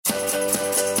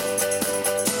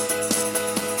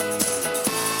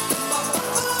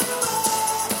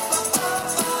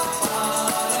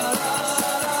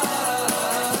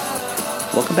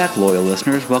Welcome back, loyal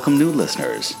listeners. Welcome, new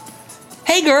listeners.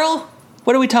 Hey, girl!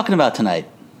 What are we talking about tonight?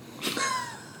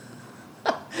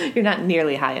 You're not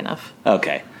nearly high enough.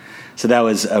 Okay. So that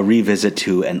was a revisit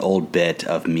to an old bit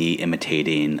of me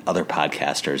imitating other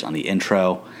podcasters on the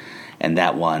intro. And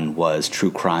that one was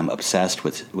True Crime Obsessed,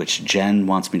 which Jen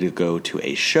wants me to go to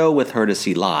a show with her to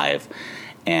see live.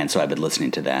 And so I've been listening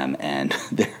to them, and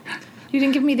they're... You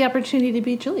didn't give me the opportunity to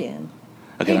be Jillian.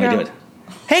 Okay, hey, let me do it.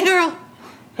 Hey, girl!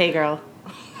 Hey, girl.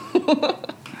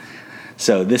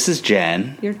 So this is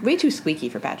Jen. You're way too squeaky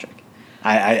for Patrick.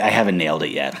 I haven't nailed it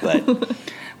yet, but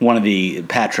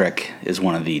Patrick is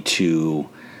one of the two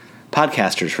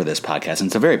podcasters for this podcast, and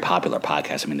it's a very popular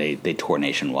podcast. I mean, they tour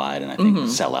nationwide, and I think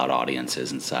sell out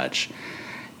audiences and such.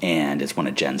 And it's one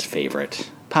of Jen's favorite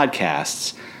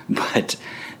podcasts. But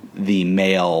the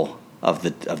male of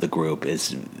the group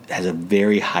has a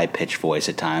very high pitched voice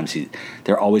at times.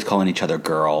 They're always calling each other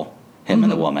girl, him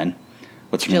and the woman.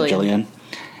 What's her name? Jillian.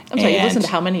 I'm sorry, you listen to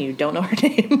how many you don't know her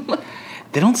name.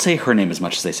 They don't say her name as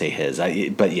much as they say his.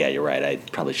 But yeah, you're right. I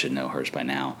probably should know hers by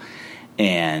now.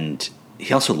 And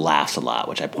he also laughs a lot,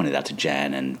 which I pointed out to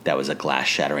Jen, and that was a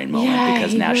glass-shattering moment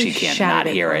because now really she can't not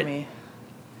hear it. Me.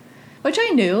 Which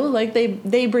I knew. Like,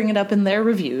 they bring it up in their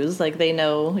reviews. Like, they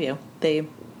know,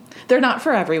 they're not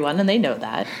for everyone, and they know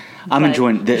that. I'm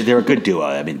enjoying... They're a good duo.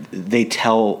 I mean, they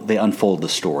unfold the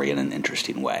story in an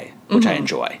interesting way, which I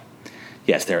enjoy.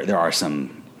 Yes, there are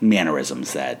some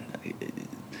mannerisms that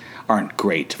aren't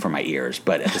great for my ears,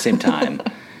 but at the same time,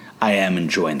 I am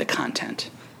enjoying the content.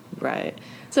 Right.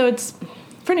 So it's,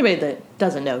 for anybody that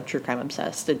doesn't know True Crime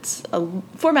Obsessed, it's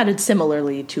formatted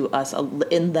similarly to us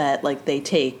in that, like, they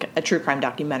take a true crime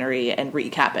documentary and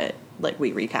recap it, like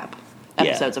we recap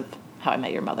episodes of How I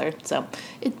Met Your Mother. So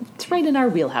it's right in our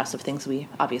wheelhouse of things we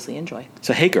obviously enjoy.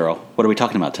 So, hey, girl, what are we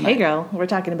talking about tonight? Hey, girl, we're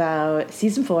talking about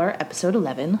Season 4, Episode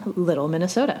 11, Little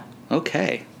Minnesota.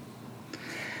 Okay.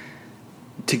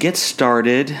 To get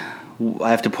started,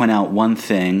 I have to point out one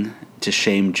thing to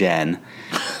shame Jen.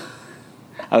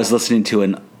 I was listening to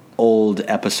an old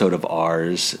episode of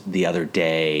ours the other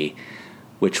day,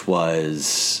 which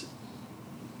was...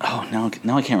 Oh,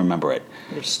 now I can't remember it.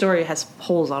 Your story has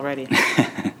holes already.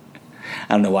 I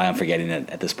don't know why I'm forgetting it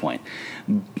at this point.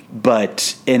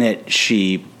 But in it,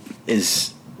 she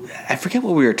is... I forget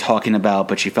what we were talking about,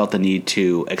 but she felt the need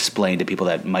to explain to people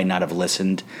that might not have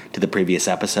listened to the previous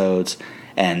episodes,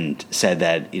 and said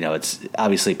that, it's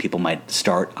obviously people might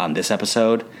start on this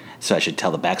episode, so I should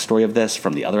tell the backstory of this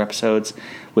from the other episodes,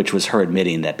 which was her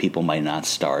admitting that people might not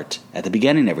start at the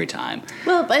beginning every time.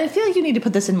 Well, but I feel like you need to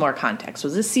put this in more context.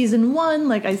 Was this season 1?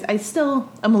 Like, I still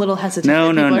am a little hesitant that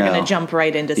people are going to jump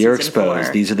right into You're season exposed.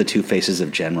 4. These are the two faces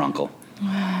of Jen Runkle.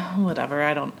 Whatever.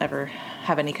 I don't ever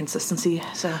have any consistency,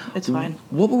 so it's fine.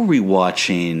 What were we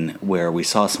watching where we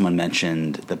saw someone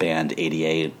mentioned the band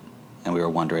 88, and we were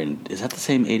wondering, is that the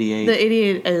same 88? The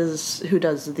 88 is who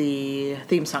does the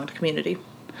theme song to Community.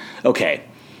 Okay.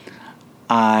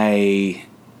 I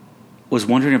was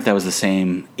wondering if that was the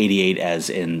same 88 as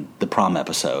in the prom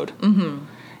episode. Mm-hmm.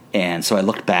 And so I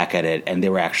looked back at it, and they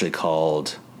were actually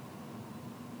called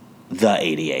The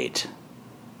 88.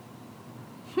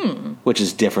 Which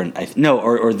is different.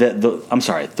 I'm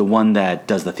sorry. The one that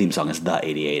does the theme song is The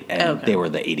 88, and they were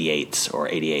the 88s or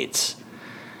 88s.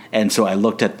 And so I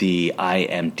looked at the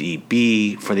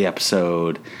IMDb for the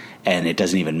episode, and it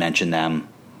doesn't even mention them.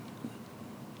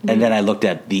 And then I looked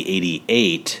at the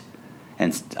 88 on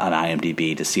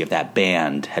IMDb to see if that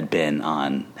band had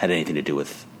anything to do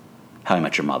with How I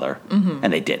Met Your Mother,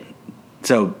 and they didn't.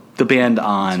 So the band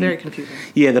on... It's very confusing.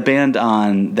 Yeah, the band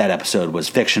on that episode was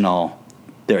fictional.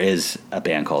 There is a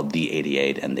band called The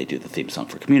 88, and they do the theme song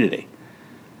for Community,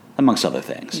 amongst other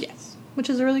things. Yes, which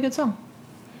is a really good song.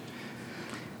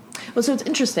 Well, so it's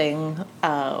interesting,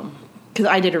 because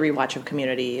I did a rewatch of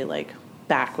Community, like,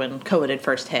 back when COVID had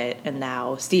first hit, and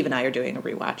now Steve and I are doing a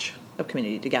rewatch of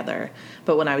Community together.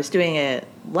 But when I was doing it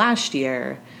last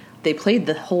year, they played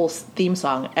the whole theme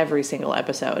song every single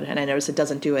episode, and I noticed it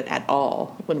doesn't do it at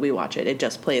all when we watch it. It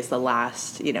just plays the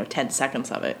last, 10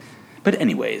 seconds of it. But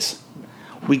anyways,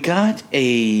 we got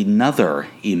another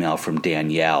email from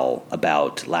Danielle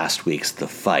about last week's The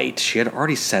Fight. She had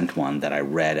already sent one that I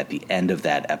read at the end of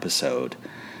that episode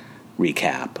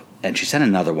recap, and she sent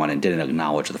another one and didn't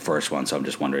acknowledge the first one, so I'm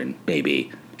just wondering,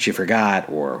 maybe she forgot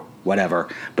or whatever,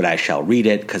 but I shall read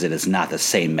it because it is not the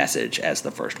same message as the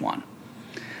first one.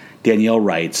 Danielle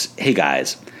writes, "Hey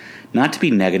guys, not to be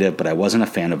negative, but I wasn't a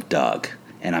fan of Doug,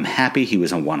 and I'm happy he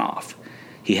was a one-off.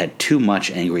 He had too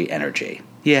much angry energy.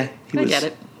 Yeah, I get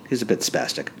it. He was a bit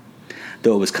spastic.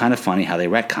 Though it was kind of funny how they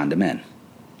retconned him in.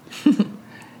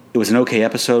 It was an okay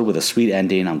episode with a sweet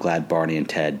ending. I'm glad Barney and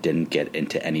Ted didn't get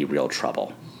into any real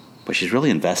trouble. But she's really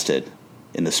invested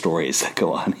in the stories that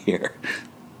go on here.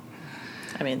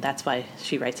 I mean, that's why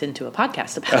she writes into a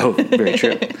podcast about Oh, very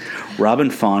true.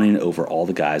 Robin fawning over all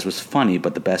the guys was funny,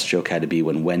 but the best joke had to be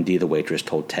when Wendy, the waitress,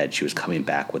 told Ted she was coming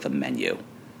back with a menu.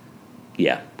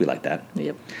 Yeah, we like that.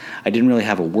 Yep. I didn't really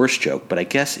have a worse joke, but I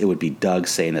guess it would be Doug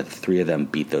saying that the three of them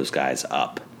beat those guys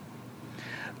up.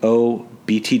 Oh,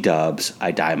 BT dubs,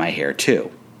 I dye my hair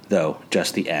too. Though,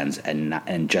 just the ends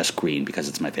and just green because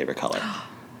it's my favorite color.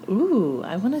 Ooh,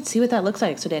 I want to see what that looks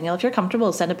like. So, Danielle, if you're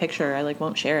comfortable, send a picture. I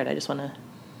won't share it. I just want to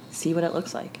see what it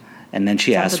looks like. And then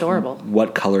she Sounds asked, adorable.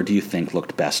 what color do you think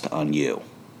looked best on you?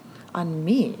 On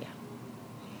me.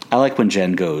 I like when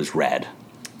Jen goes red.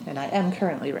 And I am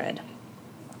currently red.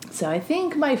 So I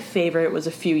think my favorite was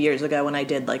a few years ago when I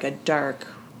did like a dark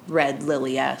red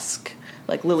Lily-esque,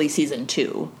 like Lily season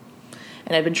 2.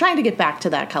 And I've been trying to get back to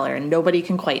that color, and nobody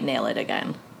can quite nail it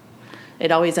again.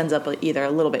 It always ends up either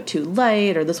a little bit too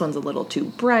light, or this one's a little too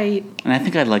bright. And I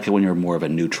think I'd like it when you're more of a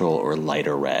neutral or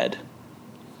lighter red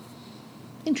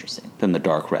Interesting. than the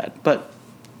dark red. But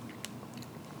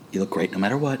you look great no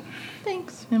matter what.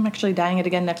 Thanks. I'm actually dyeing it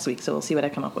again next week, so we'll see what I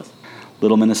come up with.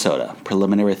 Little Minnesota,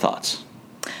 preliminary thoughts.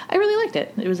 I really liked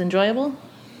it. It was enjoyable.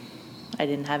 I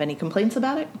didn't have any complaints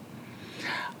about it.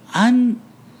 I'm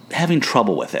having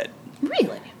trouble with it.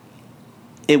 Really?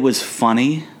 It was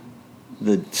funny.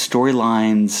 The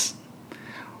storylines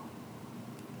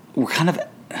were kind of...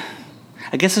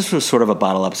 I guess this was sort of a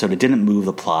bottle episode. It didn't move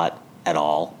the plot at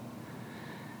all.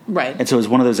 Right. And so it was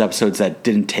one of those episodes that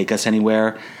didn't take us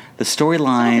anywhere. The storylines...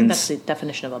 I don't think that's the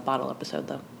definition of a bottle episode,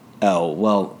 though. Oh,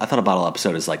 well, I thought a bottle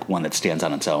episode is like one that stands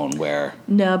on its own where...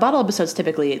 No, bottle episodes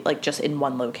typically like just in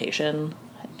one location.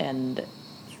 And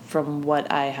from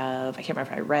what I can't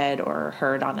remember if I read or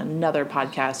heard on another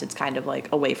podcast, it's kind of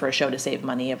like a way for a show to save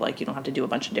money of like you don't have to do a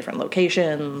bunch of different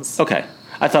locations. Okay.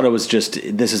 I thought it was just,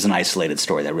 this is an isolated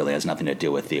story that really has nothing to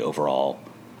do with the overall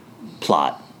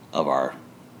plot of our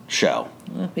show.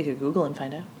 We could Google and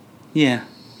find out. Yeah,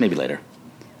 maybe later.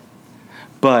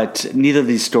 But neither of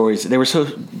these stories,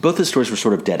 both the stories were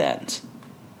sort of dead ends,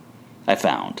 I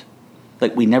found.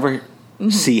 Like, we never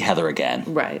see Heather again.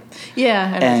 Right. Yeah,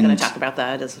 I was And going to talk about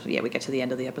that as we get to the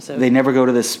end of the episode. They never go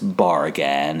to this bar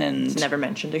again. And It's never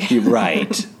mentioned again. You're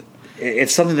right.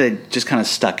 It's something that just kind of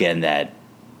stuck in that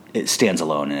it stands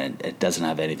alone and it doesn't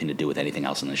have anything to do with anything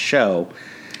else in the show.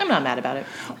 I'm not mad about it.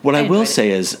 What I will enjoyed it.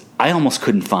 say is I almost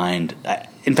couldn't find...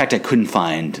 In fact, I couldn't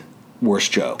find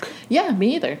worst joke. Yeah,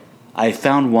 me either. I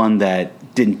found one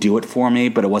that didn't do it for me,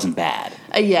 but it wasn't bad.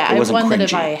 Yeah, it I wasn't have one that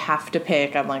if cringy. I have to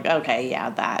pick, I'm like, okay, yeah,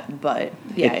 that. But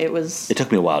yeah, it was... It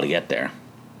took me a while to get there.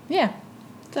 Yeah.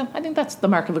 So I think that's the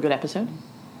mark of a good episode.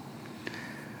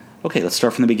 Okay, let's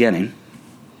start from the beginning.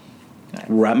 Right.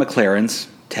 We're at McLaren's.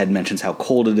 Ted mentions how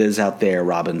cold it is out there.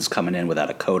 Robin's coming in without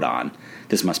a coat on.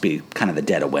 This must be kind of the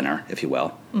dead of winter, if you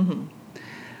will. Mm-hmm.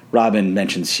 Robin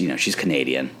mentions, she's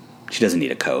Canadian. She doesn't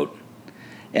need a coat.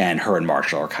 And her and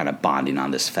Marshall are kind of bonding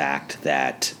on this fact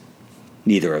that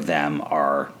neither of them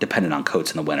are dependent on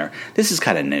coats in the winter. This is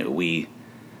kind of new.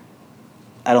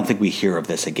 I don't think we hear of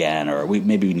this again, or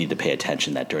maybe we need to pay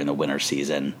attention that during the winter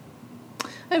season.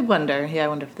 I wonder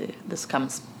if this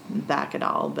comes back at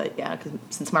all. But yeah, because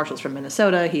since Marshall's from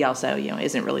Minnesota, he also,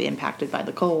 isn't really impacted by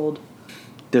the cold.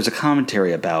 There's a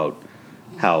commentary about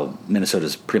how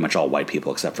Minnesota's pretty much all white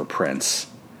people except for Prince.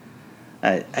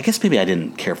 I guess maybe I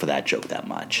didn't care for that joke that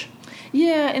much.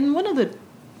 Yeah, and one of the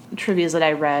trivias that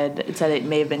I read, it said it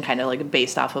may have been kind of like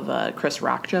based off of a Chris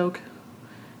Rock joke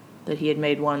that he had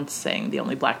made once, saying the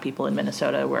only black people in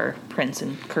Minnesota were Prince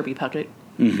and Kirby Puckett.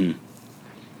 Mm-hmm.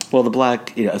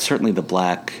 Well, certainly the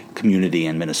black community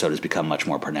in Minnesota has become much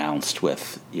more pronounced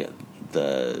with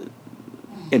the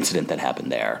incident that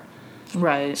happened there.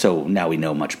 Right. So now we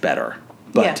know much better.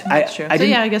 But yeah, that's true.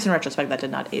 I guess in retrospect that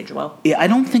did not age well. Yeah, I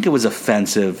don't think it was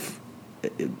offensive.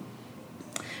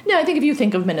 No, I think if you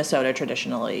think of Minnesota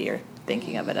traditionally, you're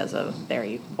thinking of it as a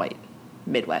very white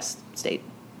Midwest state.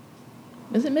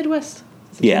 Is it Midwest?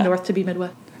 Is it Yeah. too north to be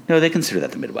Midwest? No, they consider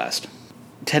that the Midwest.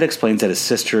 Ted explains that his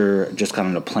sister just got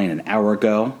on a plane an hour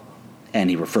ago, and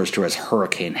he refers to her as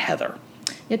Hurricane Heather.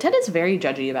 Yeah, Ted is very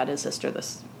judgy about his sister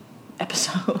this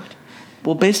episode.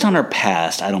 Well, based on her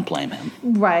past, I don't blame him.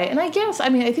 Right, and I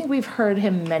think we've heard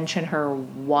him mention her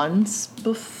once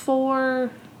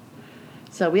before,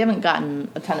 so we haven't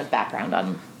gotten a ton of background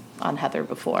on Heather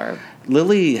before.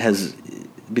 Lily has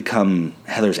become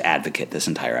Heather's advocate this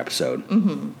entire episode.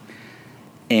 Mm-hmm.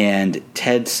 And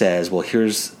Ted says, well,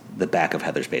 here's the back of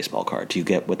Heather's baseball card. Do you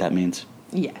get what that means?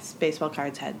 Yes, baseball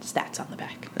cards had stats on the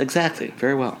back. Exactly.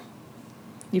 Very well.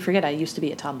 You forget I used to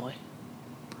be a tomboy.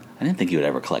 I didn't think you would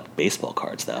ever collect baseball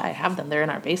cards, though. I have them. They're in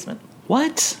our basement.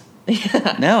 What?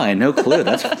 Yeah. No, I had no clue.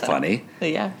 That's funny.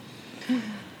 Yeah.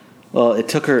 Well, it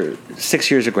took her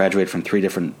 6 years to graduate from three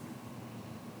different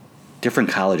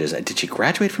colleges. Did she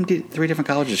graduate from three different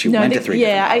colleges? She went to three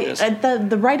different colleges.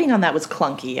 The writing on that was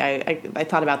clunky. I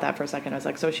thought about that for a second. I was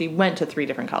like, so she went to three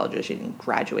different colleges. She didn't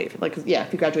graduate. If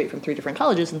you graduate from three different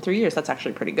colleges in 3 years, that's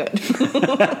actually pretty good.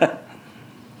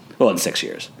 Well, in 6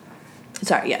 years.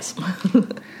 Sorry, yes.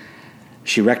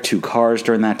 She wrecked 2 cars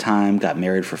during that time, got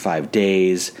married for 5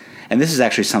 days. And this is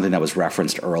actually something that was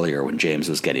referenced earlier when James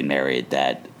was getting married,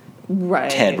 that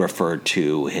Ted referred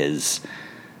to his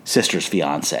sister's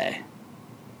fiancé.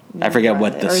 I forget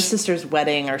what this... Or his sister's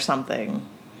wedding or something.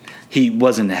 He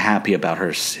wasn't happy about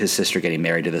his sister getting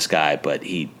married to this guy, but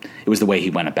it was the way he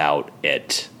went about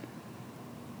it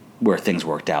where things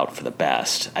worked out for the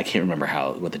best. I can't remember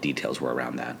what the details were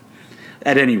around that.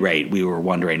 At any rate, we were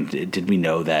wondering, did we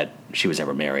know that she was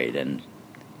ever married? And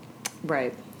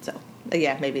right. So,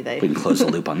 yeah, maybe they... We can close the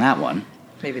loop on that one.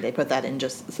 Maybe they put that in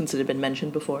just since it had been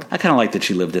mentioned before. I kind of like that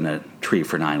she lived in a tree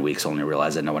for 9 weeks, only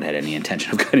realized that no one had any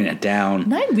intention of cutting it down.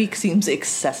 9 weeks seems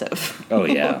excessive. Oh,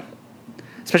 yeah.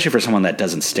 Especially for someone that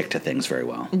doesn't stick to things very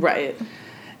well. Right.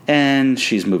 And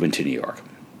she's moving to New York.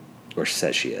 Or she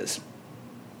says she is.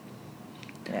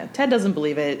 Yeah, Ted doesn't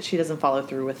believe it. She doesn't follow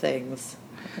through with things.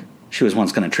 She was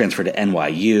once going to transfer to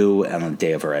NYU on the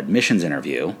day of her admissions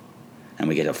interview, and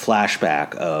we get a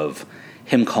flashback of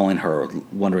him calling her,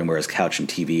 wondering where his couch and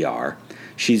TV are.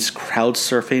 She's crowd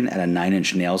surfing at a Nine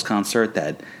Inch Nails concert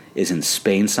that is in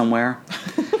Spain somewhere.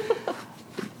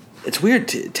 It's weird.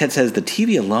 Ted says the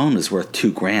TV alone is worth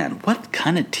 $2,000. What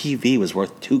kind of TV was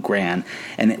worth $2,000?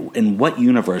 And in what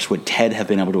universe would Ted have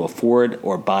been able to afford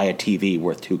or buy a TV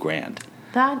worth $2,000?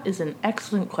 That is an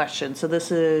excellent question. So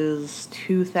this is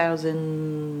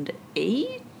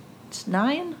 2008?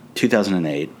 9?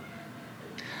 2008.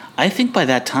 I think by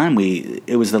that time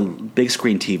it was the big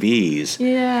screen TVs.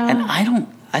 Yeah. And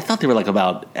I thought they were like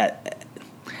about at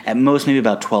most maybe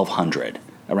about $1,200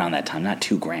 around that time, not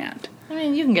 $2,000. I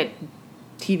mean, you can get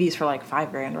TVs for like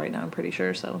 $5,000 right now, I'm pretty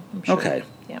sure, so I'm sure. Okay.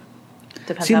 Yeah.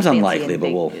 Depends Seems how fancy unlikely, and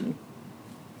but big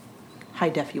high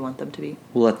def you want them to be.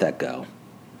 We'll let that go.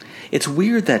 It's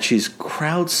weird that she's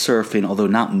crowd surfing, although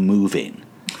not moving.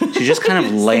 She's just kind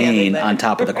of laying on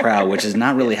top of the crowd, which is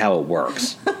not really how it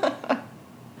works.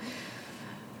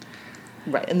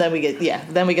 Right, and then we get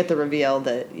the reveal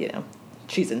that,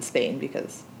 she's in Spain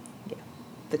because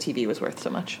the TV was worth so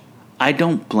much. I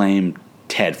don't blame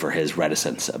Ted for his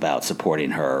reticence about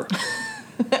supporting her.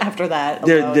 After that,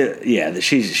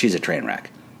 she's a train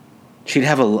wreck. She'd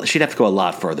have to go a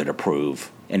lot further to prove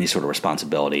any sort of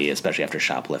responsibility, especially after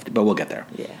shoplifting. But we'll get there.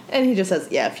 Yeah, and he just says,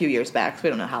 a few years back, so we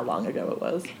don't know how long ago it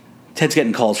was. Ted's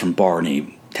getting calls from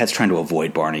Barney. Ted's trying to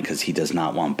avoid Barney because he does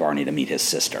not want Barney to meet his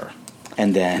sister.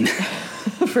 And then...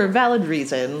 for a valid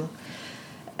reason,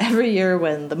 every year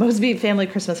when the Mosby family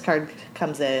Christmas card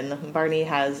comes in, Barney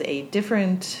has a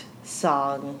different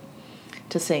song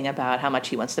to sing about how much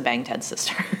he wants to bang Ted's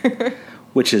sister.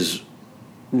 Which is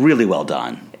really well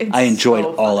done. I enjoyed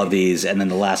all of these, and then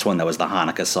the last one that was the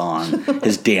Hanukkah song.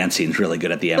 His dancing's really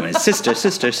good at the end. His sister,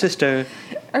 sister, sister.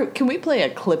 Can we play a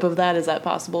clip of that? Is that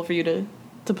possible for you to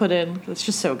put in? It's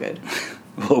just so good.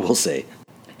 We'll see.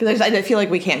 Because I feel like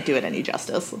we can't do it any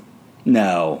justice.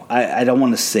 No, I don't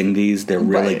want to sing these. They're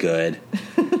really good.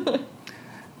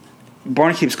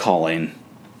 Barney keeps calling.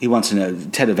 He wants to know.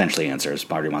 Ted eventually answers.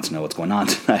 Barney wants to know what's going on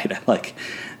tonight. I like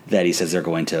that he says they're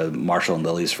going to Marshall and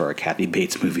Lily's for a Kathy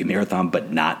Bates movie marathon,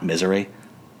 but not Misery.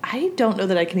 I don't know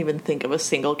that I can even think of a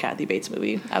single Kathy Bates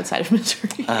movie outside of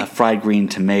Misery. Fried Green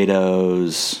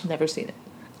Tomatoes. Never seen it.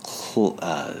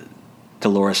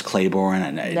 Dolores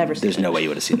Claiborne. Never seen There's it. no way you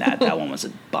would have seen that. That one was a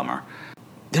bummer.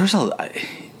 There's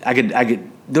I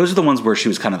could. Those are the ones where she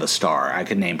was kind of the star. I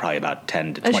could name probably about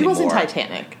 10 to 20 more. She was in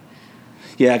Titanic.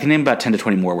 Yeah, I can name about 10 to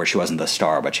 20 more where she wasn't the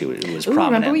star, but she was prominent.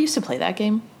 Remember we used to play that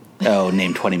game? Oh,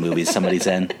 name 20 movies somebody's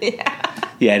in?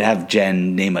 Yeah, I'd have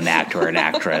Jen name an actor or an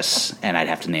actress, and I'd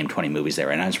have to name 20 movies there,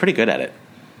 and I was pretty good at it.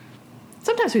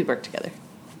 Sometimes we'd work together.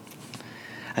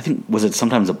 I think, was it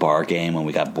sometimes a bar game when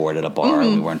we got bored at a bar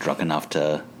and we weren't drunk enough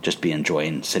to just be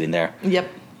enjoying sitting there? Yep.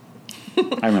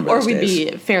 I remember those days. Or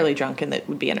we'd be fairly drunk and it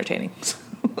would be entertaining.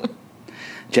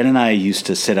 Jen and I used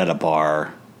to sit at a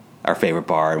bar, our favorite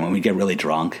bar, and when we'd get really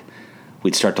drunk,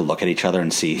 we'd start to look at each other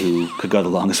and see who could go the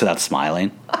longest without smiling.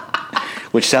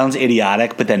 Which sounds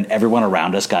idiotic, but then everyone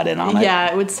around us got in on it.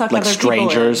 Yeah, it would suck like other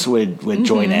strangers people in. would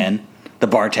join in. The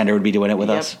bartender would be doing it with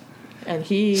us. And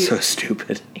he So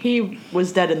stupid. he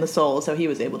was dead in the soul, so he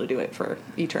was able to do it for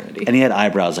eternity. And he had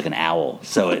eyebrows like an owl,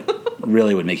 so it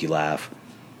really would make you laugh.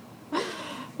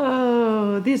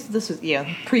 Oh, this was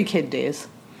pre-kid days.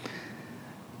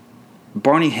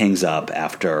 Barney hangs up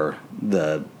after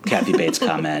the Kathy Bates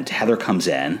comment. Heather comes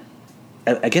in.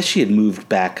 I guess she had moved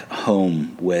back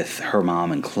home with her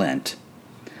mom and Clint.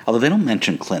 Although they don't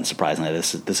mention Clint, surprisingly.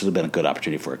 This would have been a good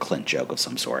opportunity for a Clint joke of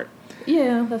some sort.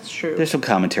 Yeah, that's true. There's some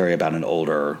commentary about an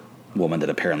older woman that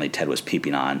apparently Ted was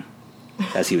peeping on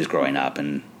as he was growing up,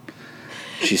 and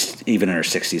she's, even in her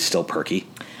 60s, still perky.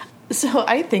 So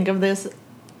I think of this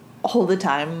all the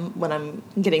time when I'm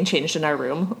getting changed in our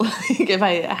room. Like if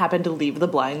I happen to leave the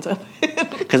blinds open.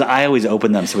 Because I always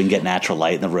open them so we can get natural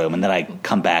light in the room, and then I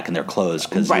come back and they're closed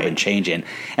because Right. they've been changing.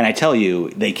 And I tell you,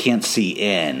 they can't see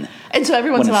in. And so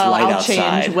every once in a When it's while light I'll change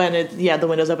outside. when the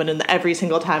window's open, and every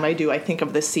single time I do, I think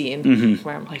of this scene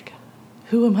where I'm like,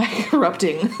 who am I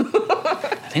corrupting?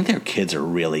 I think their kids are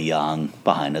really young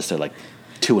behind us. They're like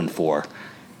 2 and 4.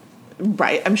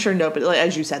 Right. I'm sure nobody, like,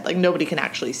 as you said, like nobody can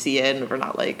actually see it, and we're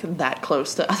not like that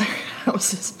close to other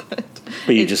houses, but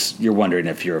You're wondering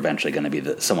if you're eventually going to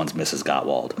be someone's Mrs.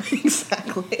 Gottwald.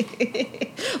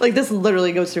 exactly. Like this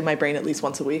literally goes through my brain at least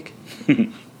once a week.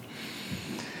 And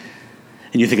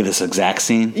you think of this exact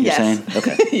scene, you're Yes. saying?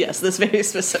 Okay. Yes, this very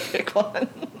specific one.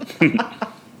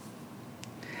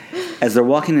 As they're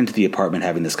walking into the apartment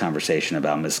having this conversation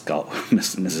about Mrs.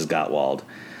 Gottwald,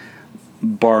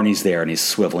 Barney's there and he's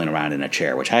swiveling around in a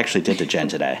chair, which I actually did to Jen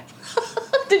today.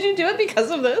 Did you do it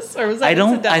because of this, or was that I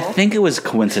incidental? think it was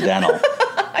coincidental.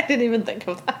 I didn't even think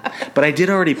of that. But I did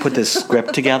already put this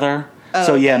script together. Oh,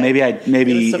 so yeah, okay.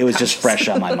 maybe It it was was just fresh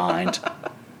on my mind.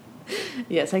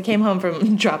 Yes, I came home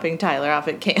from dropping Tyler off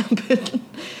at camp, and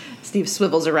Steve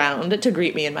swivels around to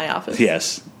greet me in my office.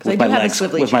 Yes. I With do my have a legs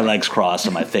swivelly with my chair. legs crossed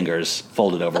and my fingers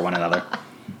folded over one another.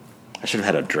 I should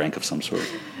have had a drink of some sort.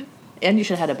 And you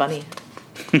should have had a bunny.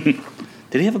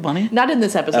 Did he have a bunny? Not in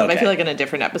this episode, but I Okay. feel like in a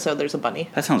different episode there's a bunny.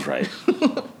 That sounds right.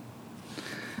 I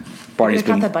Barney's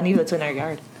caught been that bunny that's in our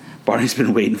yard. Barney's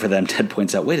been waiting for them. Ted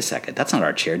points out, wait a second, that's not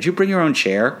our chair. Did you bring your own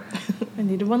chair? I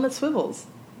needed one that swivels.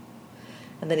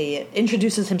 And then he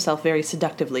introduces himself very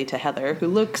seductively to Heather, who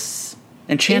looks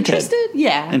Enchanted. interested.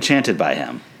 Yeah, Enchanted by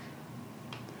him.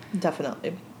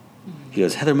 definitely. He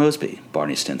goes, Heather Mosby,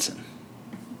 Barney Stinson.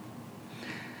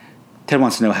 Ted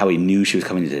wants to know how he knew she was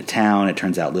coming into town. It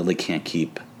turns out Lily can't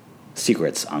keep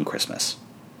secrets on Christmas.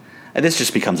 And this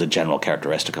just becomes a general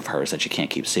characteristic of hers, that she can't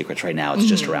keep secrets. Right now, it's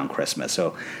just around Christmas.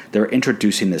 So they're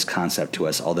introducing this concept to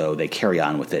us, although they carry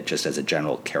on with it just as a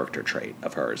general character trait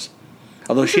of hers.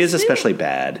 Although she is especially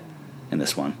bad in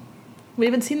this one. We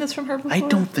haven't seen this from her before? I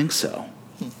don't think so.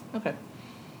 Okay.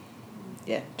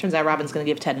 Yeah, turns out Robin's going to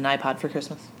give Ted an iPod for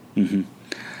Christmas.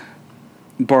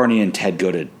 Barney and Ted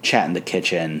go to chat in the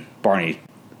kitchen. Barney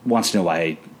wants to know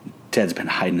why Ted's been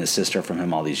hiding his sister from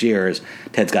him all these years.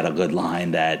 Ted's got a good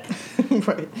line that,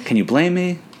 Right. can you blame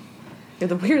me? You're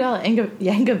the Weird Al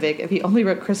Yankovic if he only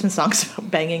wrote Christmas songs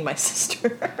about banging my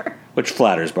sister. Which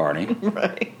flatters Barney.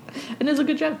 Right. And it's a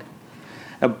good joke.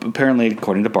 Apparently,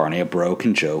 according to Barney, a bro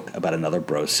can joke about another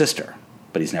bro's sister,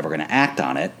 but he's never going to act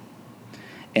on it.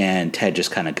 And Ted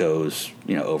just kind of goes,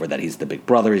 over that he's the big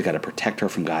brother. He's got to protect her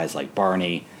from guys like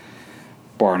Barney.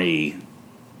 Barney,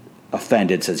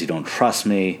 offended, says, you don't trust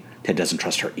me. Ted doesn't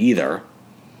trust her either.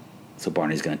 So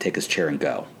Barney's going to take his chair and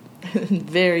go.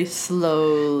 Very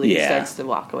slowly Yeah. starts to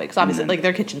walk away. Because obviously, Mhm. like,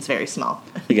 their kitchen's very small.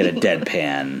 You get a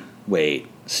deadpan, wait,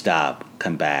 stop,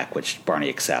 come back, which Barney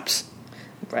accepts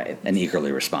Right. and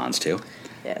eagerly responds to.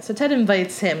 Yeah, so Ted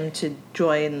invites him to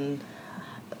join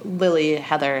Lily,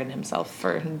 Heather, and himself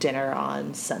for dinner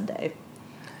on Sunday.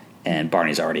 And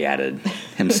Barney's already added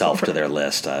himself to their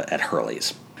list at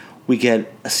Hurley's. We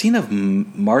get a scene of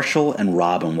Marshall and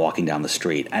Robin walking down the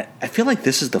street. I feel like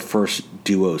this is the first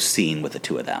duo scene with the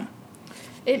two of them.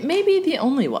 It may be the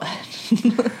only one.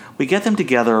 We get them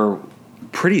together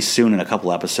pretty soon in a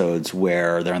couple episodes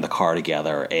where they're in the car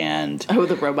together and, Oh,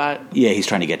 the robot. yeah, he's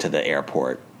trying to get to the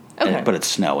airport. Okay. But it's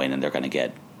snowing and they're going to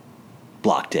get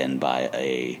blocked in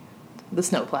by The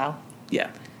snowplow.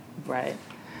 yeah. Right.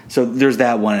 So there's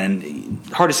that one, and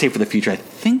hard to say for the future.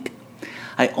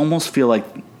 I almost feel like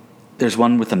there's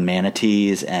one with the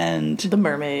manatees and The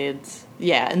mermaids.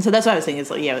 Yeah, and so that's what I was saying is,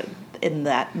 like, in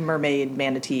that mermaid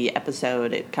manatee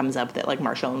episode, it comes up that, like,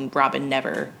 Marshall and Robin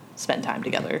never spend time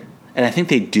together. I think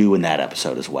they do in that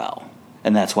episode as well.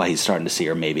 And that's why he's starting to see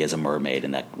her maybe as a mermaid,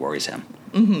 and that worries him.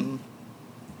 Mm-hmm.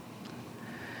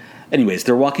 Anyways,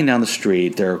 they're walking down the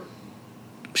street.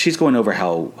 She's going over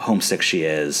how homesick she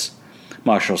is.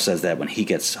 Marshall says that when he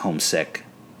gets homesick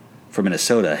from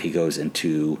Minnesota, he goes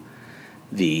into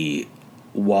the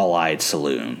Wall-Eyed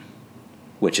Saloon,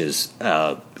 which is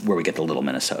where we get the Little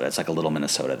Minnesota. It's like a Little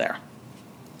Minnesota there.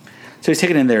 So he's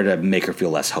taken in there to make her feel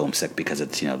less homesick because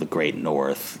it's, the great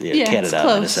north, Canada,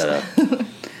 Minnesota.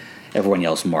 Everyone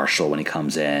yells Marshall when he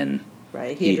comes in.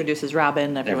 Right. He introduces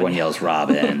Robin. Everyone yells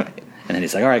Robin. Right. And then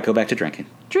he's like, all right, go back to drinking.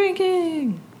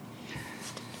 Drinking!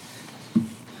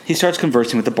 He starts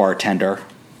conversing with the bartender.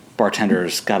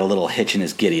 Bartender's got a little hitch in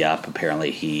his giddy-up.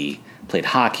 Apparently he played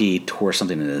hockey, tore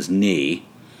something in his knee.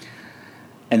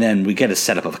 And then we get a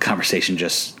setup of a conversation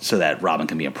just so that Robin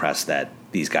can be impressed that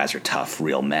these guys are tough,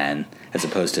 real men, as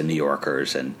opposed to New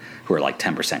Yorkers and who are like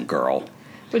 10% girl.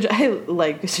 Which I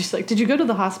like. She's like, did you go to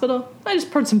the hospital? I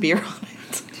just poured some beer on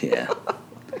it. Yeah.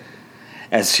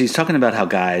 As she's talking about how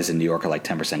guys in New York are like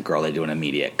 10% girl, they do an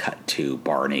immediate cut to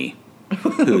Barney,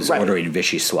 who's right. ordering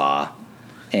Vichyssoise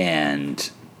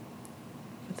and...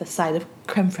 with a side of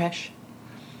creme fraiche.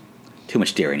 Too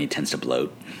much dairy and he tends to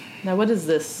bloat. Now, what is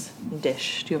this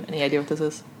dish? Do you have any idea what this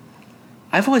is?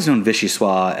 I've always known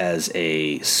Vichyssoise as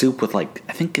a soup with, like,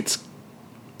 I think it's...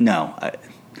 No.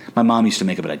 My mom used to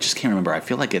make it, but I just can't remember. I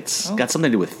feel like it's got something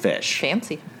to do with fish.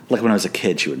 Fancy. Like when I was a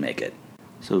kid, she would make it.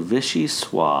 So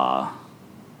Vichyssoise,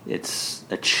 it's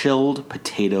a chilled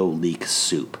potato leek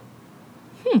soup.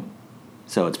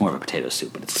 So it's more of a potato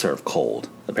soup, but it's served cold,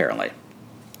 apparently.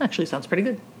 Actually sounds pretty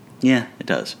good. Yeah, it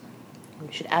does. You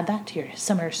should add that to your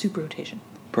summer soup rotation.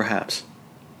 Perhaps.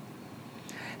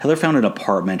 Heather found an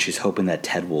apartment. She's hoping that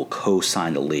Ted will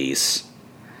co-sign the lease.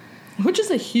 Which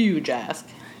is a huge ask.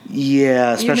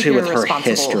 Yeah, especially with her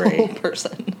history.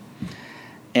 Person.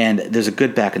 And there's a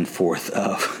good back and forth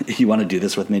of, you want to do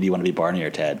this with me? Do you want to be Barney or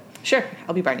Ted? Sure,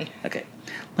 I'll be Barney. Okay.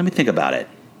 Let me think about it.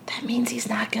 That means he's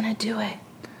not going to do it.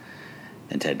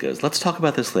 And Ted goes, let's talk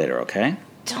about this later, okay?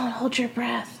 Don't hold your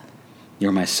breath.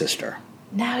 You're my sister.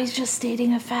 Now he's just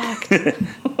stating a fact.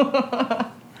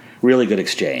 Really good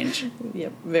exchange.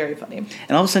 Yep, very funny.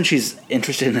 And all of a sudden she's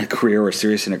interested in a career or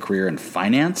serious in a career in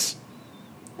finance.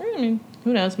 I mean,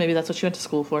 who knows? Maybe that's what she went to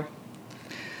school for.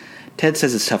 Ted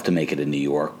says it's tough to make it in New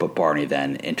York, but Barney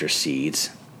then intercedes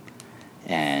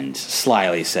and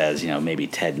slyly says, maybe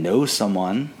Ted knows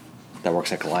someone that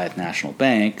works at Goliath National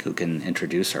Bank who can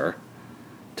introduce her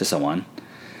to someone.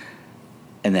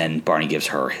 And then Barney gives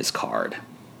her his card.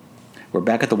 We're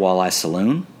back at the Wall-Eye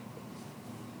Saloon,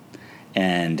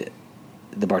 and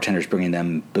the bartender's bringing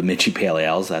them Bemidji Pale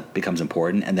Ales. That becomes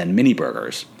important. And then mini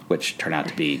burgers, which turn out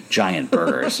to be giant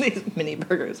burgers. These mini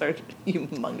burgers are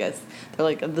humongous. They're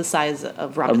like the size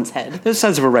of Robin's head. They're the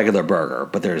size of a regular burger,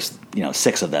 but there's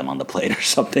 6 of them on the plate or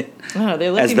something. Oh, they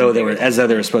look as though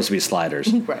they were supposed to be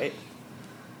sliders. Right.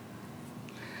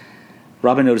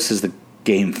 Robin notices the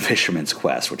game Fisherman's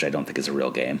Quest, which I don't think is a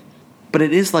real game. But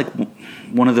it is like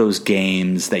one of those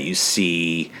games that you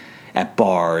see at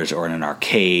bars or in an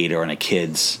arcade or in a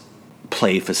kid's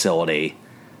play facility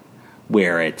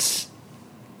where it's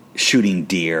shooting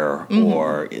deer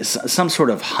or some sort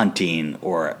of hunting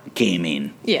or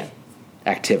gaming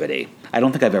activity. I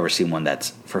don't think I've ever seen one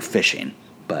that's for fishing,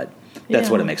 but that's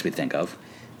what it makes me think of.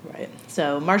 Right.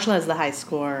 So Marshall has the high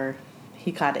score.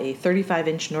 He caught a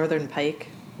 35-inch northern pike,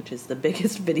 which is the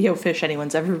biggest video fish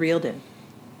anyone's ever reeled in.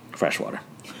 Freshwater.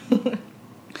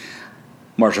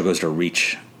 Marshall goes to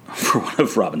reach for one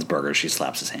of Robin's burgers. She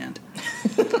slaps his hand.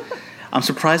 I'm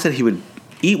surprised that he would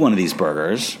eat one of these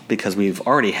burgers because we've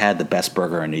already had the best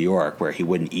burger in New York where he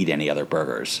wouldn't eat any other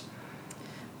burgers.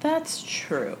 That's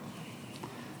true.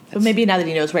 But maybe now that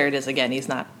he knows where it is again, he's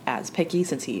not as picky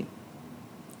since he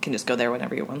can just go there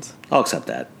whenever he wants. I'll accept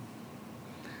that.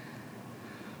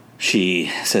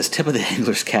 She says, tip of the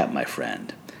angler's cap, my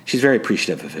friend. She's very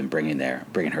appreciative of him bringing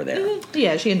her there. Mm-hmm.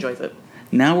 Yeah, she enjoys it.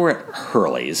 Now we're at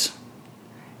Hurley's,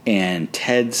 and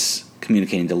Ted's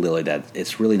communicating to Lily that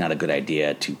it's really not a good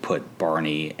idea to put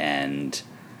Barney and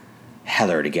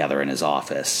Heather together in his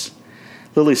office.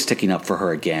 Lily's sticking up for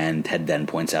her again. Ted then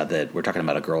points out that we're talking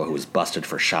about a girl who was busted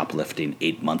for shoplifting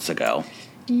 8 months ago.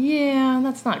 Yeah,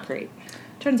 that's not great.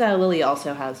 Turns out Lily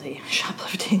also has a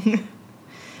shoplifting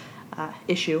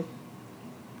issue.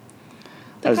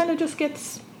 That kind of just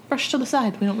gets brushed to the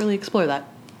side. We don't really explore that.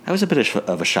 I was a bit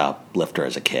of a shoplifter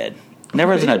as a kid.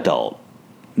 Never as an adult.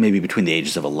 Maybe between the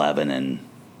ages of 11 and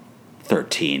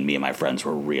 13, me and my friends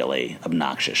were really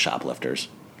obnoxious shoplifters.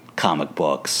 Comic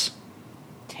books.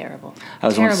 Terrible.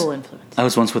 Terrible influence. I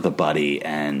was once with a buddy,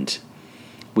 and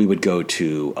we would go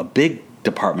to a big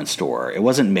department store. It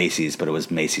wasn't Macy's, but it was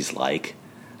Macy's-like.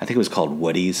 I think it was called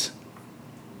Woody's,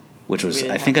 which was,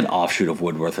 I think, an offshoot of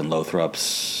Woodworth and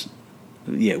Lothrop's.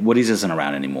 Yeah, Woody's isn't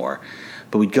around anymore.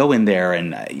 But we'd go in there,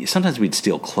 and sometimes we'd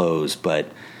steal clothes, but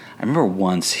I remember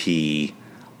once he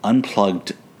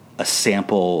unplugged a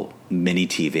sample mini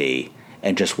TV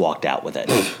and just walked out with it.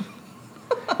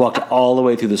 Walked all the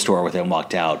way through the store with it and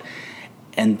walked out.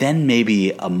 And then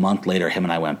maybe a month later, him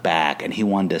and I went back, and he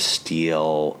wanted to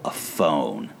steal a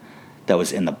phone that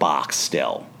was in the box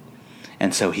still.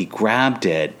 And so he grabbed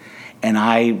it, and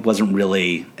I wasn't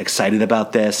really excited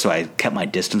about this, so I kept my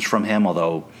distance from him,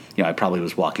 although I probably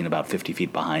was walking about 50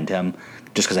 feet behind him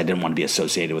just because I didn't want to be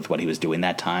associated with what he was doing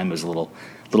that time. It was a little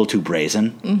too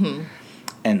brazen. Mm-hmm.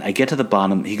 And I get to the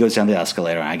bottom. He goes down the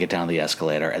escalator, and I get down the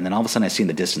escalator, and then all of a sudden I see in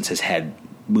the distance his head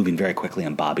moving very quickly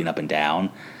and bobbing up and down,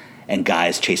 and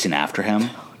guys chasing after him.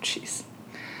 Oh, jeez.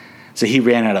 So he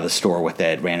ran out of the store with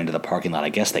it, ran into the parking lot. I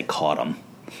guess they caught him.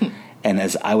 And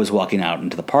as I was walking out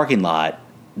into the parking lot,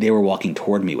 they were walking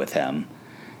toward me with him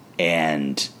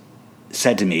and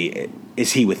said to me,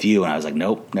 "Is he with you?" And I was like,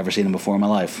 "Nope, never seen him before in my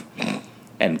life,"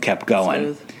 and kept going.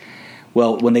 Smooth.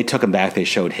 Well, when they took him back, they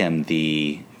showed him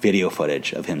the video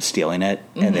footage of him stealing it,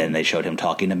 mm-hmm. and then they showed him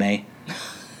talking to me.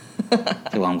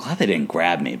 Well, I'm glad they didn't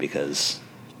grab me because,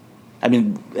 at the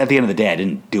end of the day, I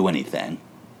didn't do anything.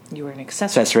 You were an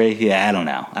accessory. Accessory? Yeah, I don't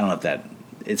know. I don't know if that...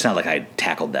 It's not like I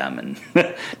tackled them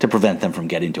and to prevent them from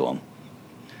getting to them.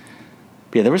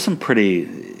 But yeah, there were some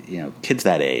pretty, kids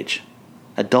that age.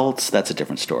 Adults, that's a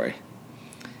different story.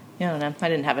 Yeah, I don't know. I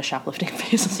didn't have a shoplifting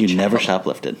phase as a You child. never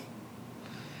shoplifted?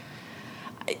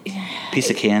 Piece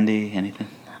of candy, anything?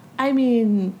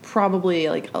 Probably,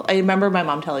 I remember my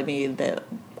mom telling me that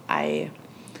I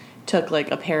took,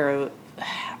 a pair of,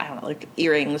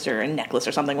 earrings or a necklace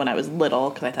or something when I was little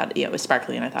because I thought, it was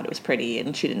sparkly and I thought it was pretty,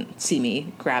 and she didn't see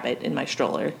me grab it in my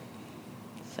stroller.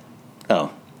 So.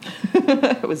 Oh.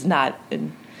 It was not.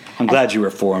 I'm glad you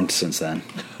reformed since then.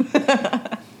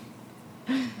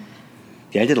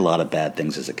 Yeah, I did a lot of bad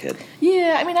things as a kid.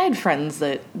 Yeah, I had friends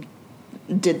that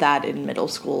did that in middle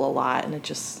school a lot, and it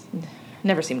just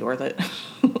never seemed worth it.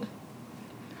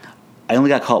 I only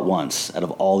got caught once. Out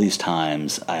of all these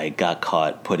times, I got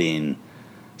caught putting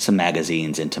some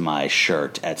magazines into my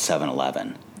shirt at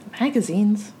 7-Eleven.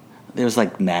 Magazines? There was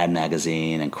Mad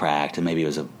Magazine and Cracked, and maybe it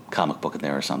was a comic book in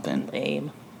there or something.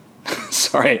 Lame.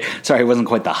 Sorry, it wasn't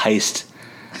quite the heist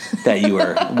that you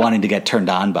were wanting to get turned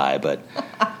on by, but...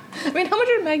 how much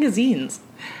are magazines?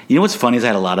 You know what's funny is I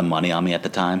had a lot of money on me at the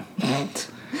time. That's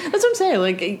what I'm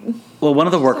saying. Well, one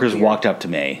of the workers walked up to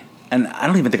me, and I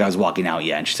don't even think I was walking out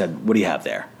yet, and she said, "What do you have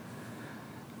there?"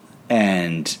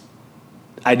 And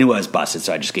I knew I was busted,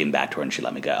 so I just gave him back to her, and she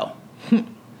let me go. And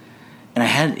I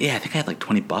think I had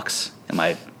 $20 in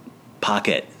my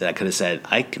pocket that I could have said,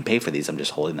 "I can pay for these. I'm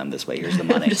just holding them this way. Here's the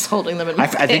money." I'm just holding them in my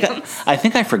hands. I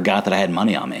think I forgot that I had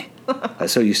money on me. I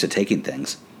was so used to taking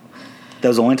things. That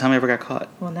was the only time I ever got caught.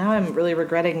 Well, now I'm really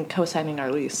regretting co-signing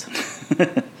our lease.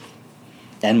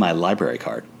 And my library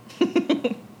card.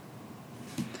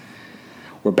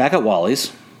 We're back at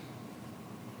Wally's.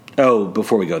 Oh,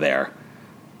 before we go there,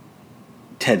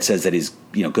 Ted says that he's,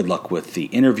 good luck with the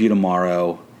interview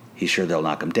tomorrow. He's sure they'll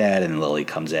knock him dead, and then Lily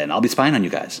comes in. "I'll be spying on you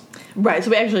guys." Right,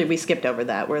 so we skipped over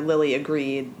that, where Lily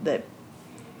agreed that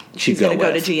she's going to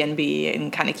go to GNB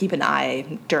and kind of keep an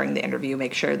eye during the interview,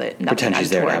 make sure that nothing pretend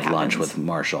she's there to have happens. lunch with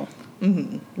Marshall.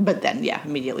 Mm-hmm. But then,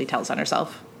 immediately tells on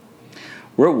herself.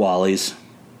 We're at Wally's,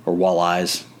 or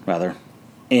Walleyes, rather,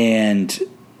 and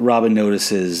Robin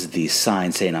notices the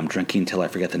sign saying, "I'm drinking till I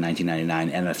forget the 1999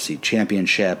 NFC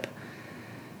Championship,"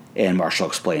 and Marshall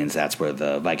explains that's where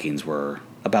the Vikings were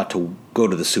about to go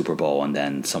to the Super Bowl, and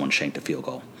then someone shanked a field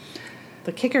goal.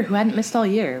 The kicker who hadn't missed all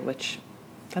year, which...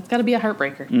 that's got to be a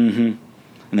heartbreaker. Mm-hmm.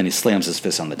 And then he slams his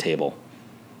fist on the table,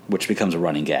 which becomes a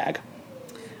running gag.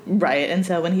 Right, and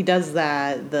so when he does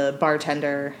that, the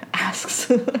bartender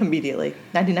asks immediately,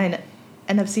 99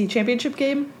 NFC Championship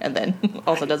game? And then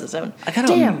also does his own.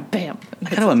 Bam! I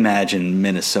got to imagine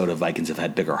Minnesota Vikings have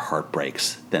had bigger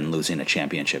heartbreaks than losing a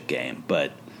championship game,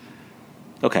 but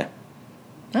okay.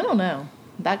 I don't know.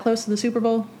 That close to the Super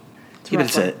Bowl? But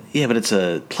it's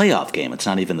a playoff game. It's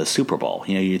not even the Super Bowl.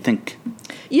 You think...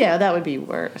 Yeah, that would be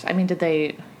worse. Have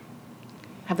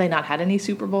they not had any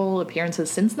Super Bowl appearances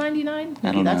since 99?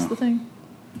 Maybe that's the thing.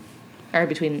 Or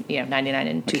between 99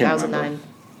 and 2009.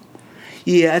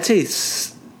 Yeah, I'd say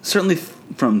certainly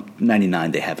from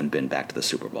 99 they haven't been back to the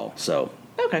Super Bowl. So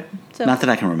okay, not that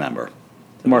I can remember.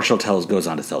 Marshall goes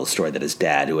on to tell the story that his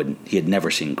dad, who he had never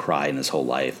seen cry in his whole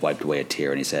life, wiped away a tear,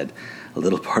 and he said, "A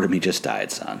little part of me just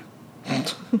died, son."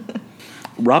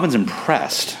 Robin's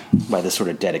impressed by this sort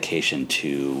of dedication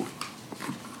to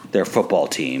their football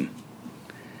team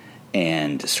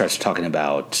and starts talking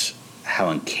about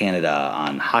how in Canada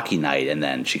on hockey night, and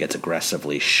then she gets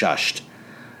aggressively shushed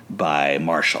by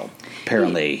Marshall.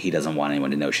 Apparently, he doesn't want anyone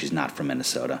to know she's not from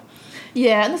Minnesota.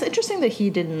 Yeah, and it's interesting that he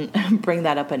didn't bring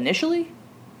that up initially.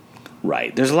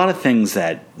 Right. There's a lot of things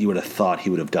that you would have thought he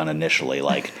would have done initially,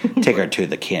 like take her to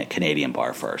the Canadian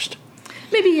bar first.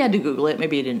 Maybe he had to Google it.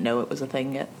 Maybe he didn't know it was a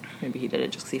thing yet. Maybe he did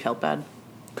it just because he felt bad.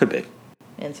 Could be.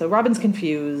 And so Robin's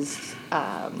confused,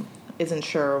 isn't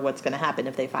sure what's going to happen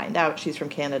if they find out she's from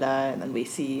Canada, and then we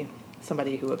see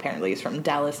somebody who apparently is from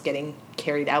Dallas getting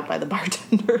carried out by the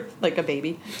bartender like a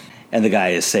baby. And the guy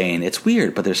is saying, it's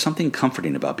weird, but there's something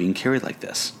comforting about being carried like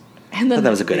this. And then I thought that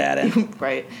was a good add-in.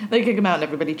 Right. They kick him out and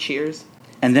everybody cheers.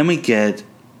 And then we get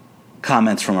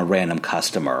comments from a random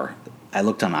customer. I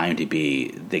looked on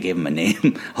IMDb. They gave him a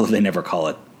name, although they never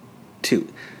call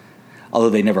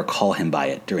him by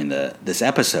it during this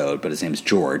episode, but his name's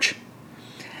George.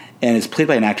 And it's played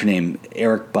by an actor named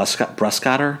Eric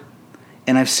Bruscotter.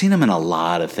 And I've seen him in a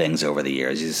lot of things over the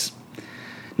years. He's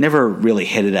never really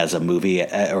hit it as a movie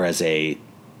or as a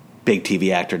big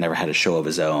TV actor, never had a show of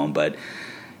his own, but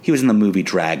he was in the movie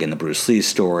Dragon, the Bruce Lee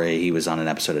story. He was on an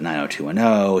episode of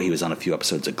 90210. He was on a few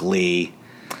episodes of Glee.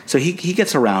 So he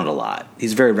gets around a lot.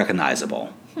 He's very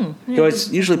recognizable. He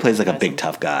always usually plays like a big,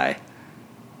 tough guy.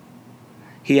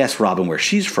 He asks Robin where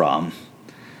she's from,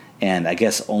 and I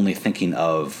guess only thinking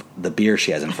of the beer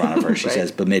she has in front of her, she Right.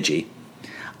 says Bemidji.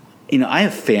 You know, I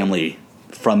have family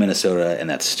from Minnesota, and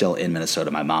that's still in Minnesota.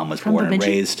 My mom was born and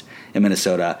raised in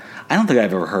Minnesota. I don't think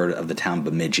I've ever heard of the town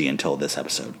Bemidji until this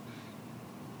episode.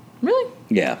 Really?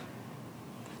 Yeah.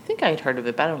 I think I had heard of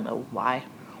it, but I don't know why.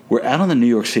 We're out on the New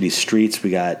York City streets.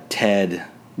 We got Ted,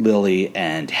 Lily,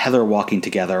 and Heather walking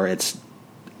together.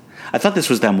 I thought this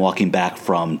was them walking back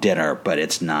from dinner, but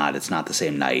it's not. It's not the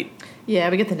same night. Yeah,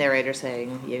 we get the narrator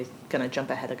saying he's going to jump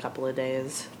ahead a couple of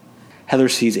days. Heather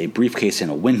sees a briefcase in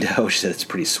a window. She said it's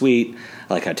pretty sweet.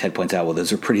 I like how Ted points out, well,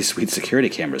 those are pretty sweet security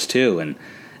cameras, too, and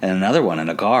another one and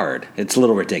a guard. It's a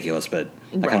little ridiculous, but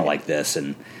I kind of like this,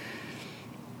 and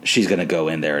she's going to go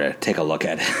in there to take a look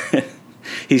at it.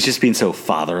 He's just being so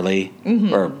fatherly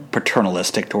or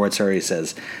paternalistic towards her. He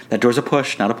says, that door's a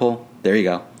push, not a pull. There you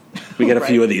go. We get a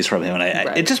few of these from him,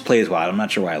 and it just plays well. I'm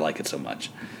not sure why I like it so much.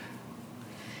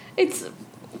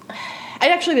 I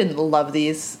actually didn't love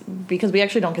these because we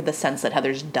actually don't get the sense that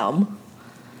Heather's dumb.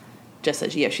 Just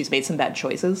that, she's made some bad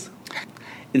choices.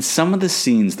 In some of the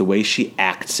scenes, the way she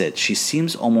acts it, she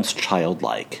seems almost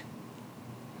childlike.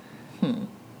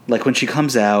 Like when she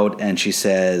comes out and she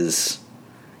says,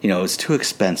 it's too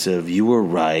expensive, you were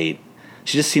right.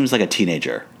 She just seems like a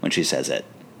teenager when she says it.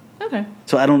 Okay.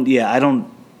 So I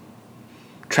don't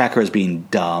track her as being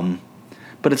dumb,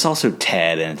 but it's also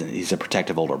Ted, and he's a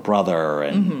protective older brother,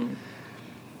 and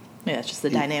yeah, it's just the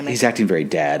dynamic. He's acting very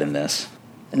dad in this.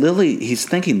 Lily, he's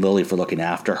thanking Lily for looking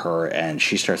after her, and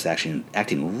she starts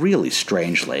acting really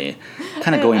strangely,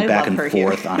 kind of going back and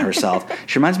forth on herself.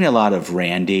 She reminds me a lot of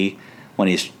Randy when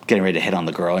he's getting ready to hit on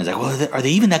the girl. He's like, well, are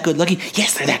they even that good looking?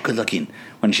 Yes, they're that good looking.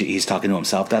 When he's talking to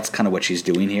himself, that's kind of what she's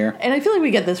doing here. And I feel like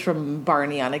we get this from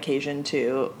Barney on occasion,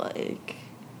 too. Like,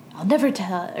 I'll never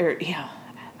tell, or,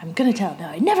 I'm going to tell. No,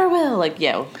 I never will. Like,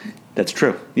 That's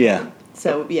true, yeah.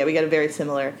 So, we got a very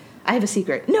similar, I have a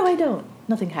secret. No, I don't.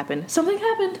 Nothing happened. Something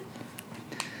happened.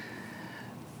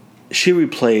 She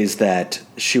replays that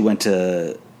she went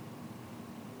to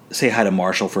say hi to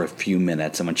Marshall for a few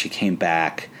minutes, and when she came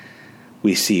back,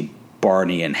 we see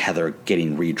Barney and Heather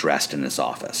getting redressed in his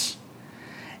office.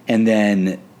 And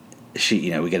then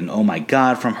we get an oh my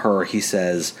God from her. He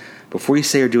says, before you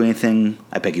say or do anything,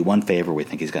 I beg you one favor. We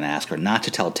think he's going to ask her not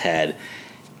to tell Ted,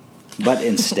 but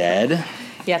instead...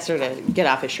 He asked her to get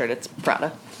off his shirt. It's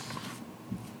Prada.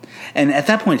 And at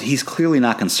that point, he's clearly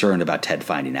not concerned about Ted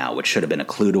finding out, which should have been a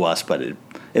clue to us, but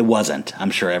it wasn't. I'm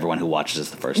sure everyone who watches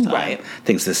this the first time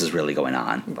thinks this is really going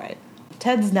on. Right.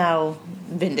 Ted's now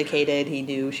vindicated. He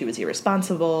knew she was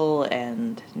irresponsible,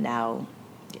 and now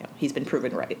he's been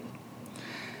proven right.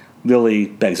 Lily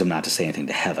begs him not to say anything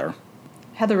to Heather.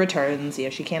 Heather returns.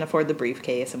 She can't afford the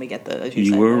briefcase, and we get the...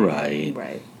 You were right.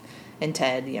 Right. And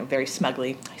Ted, very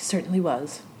smugly, I certainly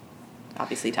was.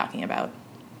 Obviously talking about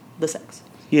the sex.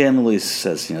 Yeah, and Lily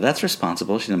says, that's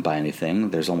responsible. She didn't buy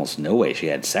anything. There's almost no way she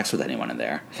had sex with anyone in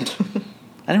there. I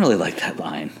didn't really like that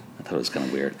line. I thought it was kind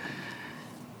of weird.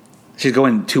 She's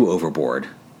going too overboard,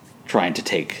 trying to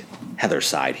take Heather's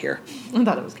side here. I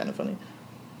thought it was kind of funny.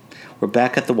 We're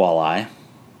back at the Walleye.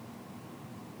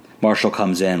 Marshall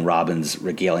comes in. Robin's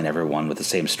regaling everyone with the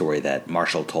same story that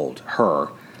Marshall told her.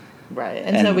 Right.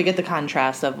 And so we get the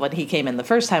contrast of when he came in the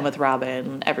first time with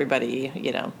Robin, everybody,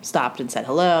 stopped and said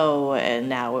hello, and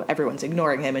now everyone's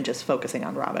ignoring him and just focusing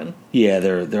on Robin. Yeah,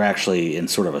 they're actually in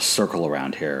sort of a circle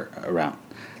around her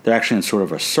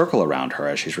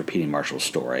as she's repeating Marshall's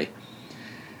story.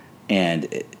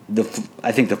 And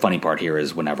I think the funny part here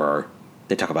is whenever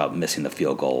they talk about missing the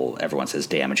field goal, everyone says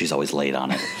 "damn," and she's always late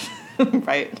on it.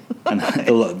 Right. And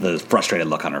the frustrated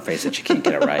look on her face that she can't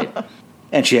get it right.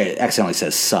 And she accidentally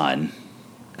says "son"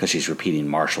 because she's repeating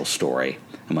Marshall's story.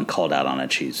 And when called out on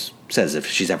it, she says if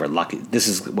she's ever lucky, this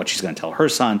is what she's going to tell her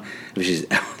son, if she's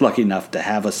lucky enough to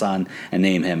have a son, and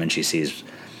name him, and she sees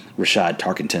Rashad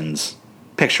Tarkenton's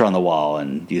picture on the wall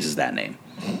and uses that name.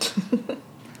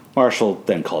 Marshall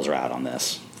then calls her out on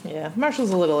this. Yeah,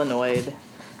 Marshall's a little annoyed,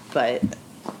 but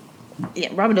yeah,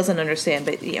 Robin doesn't understand,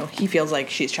 but he feels like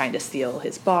she's trying to steal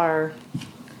his bar,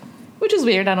 which is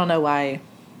weird. I don't know why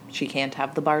she can't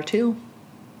have the bar too.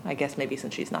 I guess maybe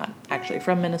since she's not actually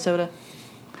from Minnesota.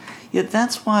 Yeah,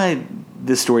 that's why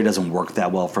this story doesn't work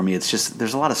that well for me. It's just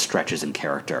there's a lot of stretches in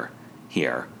character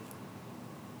here.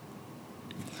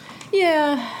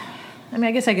 Yeah. I mean,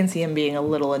 I guess I can see him being a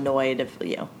little annoyed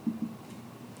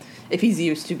if he's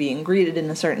used to being greeted in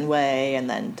a certain way, and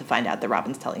then to find out that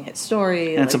Robin's telling his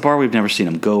story. And it's a bar we've never seen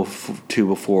him go to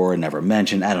before and never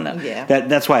mentioned. I don't know. Yeah.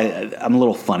 That's why I'm a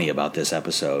little funny about this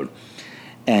episode.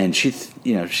 And she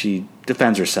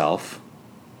defends herself.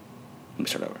 Let me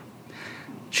start over.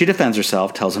 She defends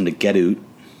herself, tells him to get out.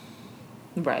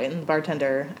 Right, and the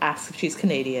bartender asks if she's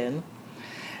Canadian.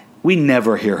 We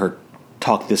never hear her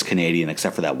talk this Canadian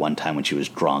except for that one time when she was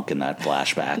drunk in that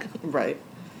flashback. Right.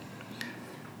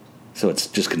 So it's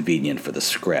just convenient for the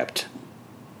script.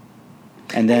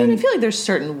 And then I feel like there's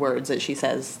certain words that she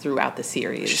says throughout the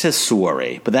series. She says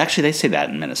sorry, but actually they say that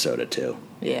in Minnesota too.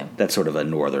 Yeah. That's sort of a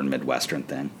northern Midwestern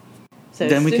thing. So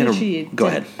then as we soon can as she go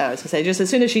ahead. I was going to say, just as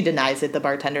soon as she denies it, the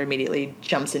bartender immediately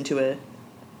jumps into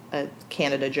a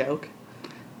Canada joke.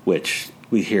 Which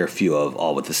we hear a few of,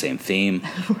 all with the same theme.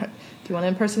 Right. If you want to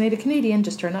impersonate a Canadian,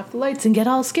 just turn off the lights and get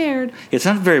all scared. It's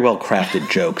not very well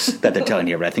crafted jokes that they're telling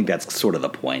here, but I think that's sort of the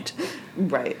point.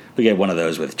 Right. We get one of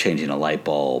those with changing a light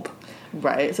bulb.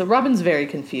 Right. So Robin's very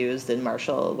confused, and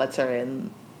Marshall lets her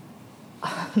in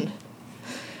on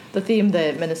the theme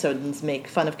that Minnesotans make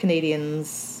fun of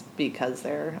Canadians because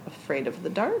they're afraid of the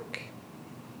dark.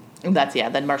 And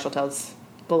then Marshall tells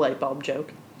the light bulb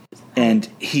joke. And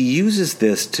he uses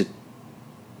this to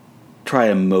try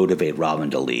to motivate Robin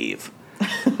to leave.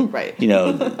 Right.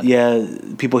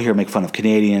 People here make fun of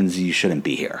Canadians, you shouldn't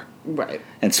be here. Right.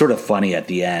 And it's sort of funny at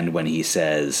the end when he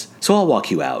says, so I'll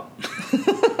walk you out.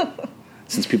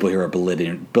 Since people here are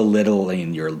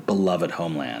belittling your beloved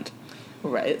homeland.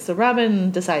 Right. So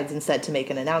Robin decides instead to make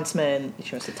an announcement.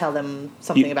 She wants to tell them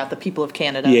something about the people of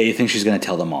Canada. Yeah, you think she's going to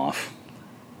tell them off.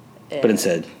 But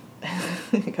instead...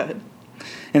 Go ahead.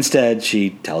 Instead,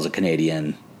 she tells a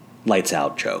Canadian lights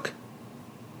out joke.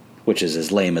 Which is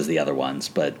as lame as the other ones,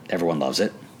 but everyone loves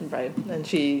it. Right. And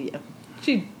she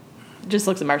just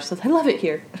looks at Marshall and says, I love it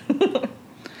here.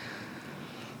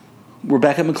 We're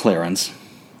back at McLaren's.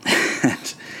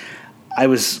 And I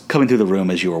was coming through the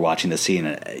room as you were watching the scene,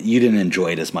 and you didn't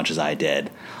enjoy it as much as I did.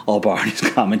 All Barney's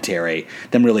commentary,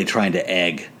 them really trying to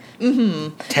egg Ted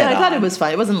on. I thought it was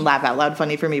fun. It wasn't laugh out loud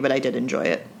funny for me, but I did enjoy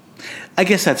it. I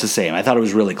guess that's the same. I thought it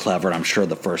was really clever, and I'm sure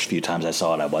the first few times I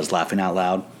saw it, I was laughing out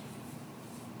loud.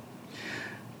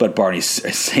 But Barney's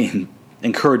saying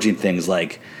encouraging things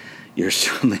like, you're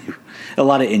certainly, a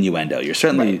lot of innuendo. You're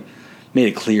certainly made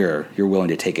it clear you're willing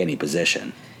to take any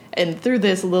position. And through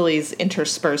this, Lily's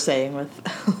interspersing with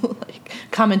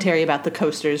commentary about the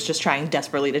coasters, just trying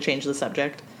desperately to change the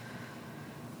subject.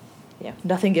 Yeah,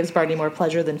 nothing gives Barney more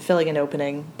pleasure than filling an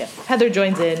opening. Yeah. Heather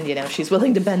joins in, she's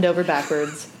willing to bend over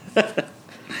backwards.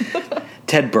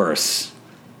 Ted bursts.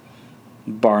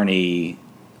 Barney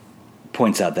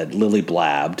points out that Lily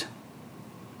blabbed.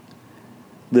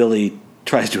 Lily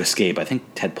tries to escape. I think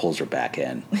Ted pulls her back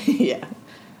in. Yeah.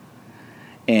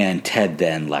 And Ted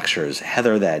then lectures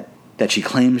Heather that she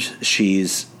claims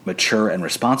she's mature and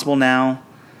responsible now,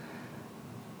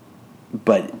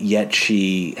 but yet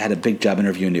she had a big job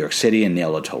interview in New York City and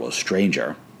nailed a total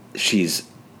stranger. She's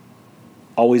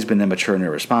always been immature and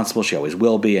irresponsible. She always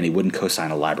will be, and he wouldn't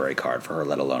co-sign a library card for her,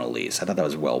 let alone a lease. I thought that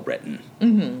was well written.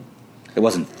 Mm-hmm. It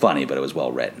wasn't funny, but it was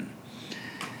well written.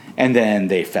 And then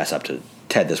they fess up to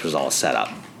Ted this was all set up.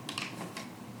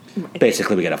 Right.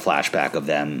 Basically, we get a flashback of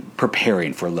them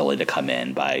preparing for Lily to come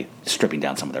in by stripping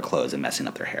down some of their clothes and messing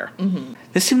up their hair. Mm-hmm.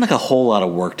 This seemed like a whole lot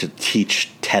of work to teach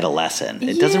Ted a lesson.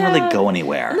 It doesn't really go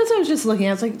anywhere. And that's what I was just looking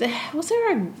at. It's like, was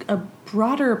there a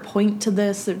broader point to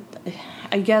this?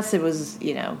 I guess it was,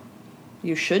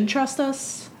 you should trust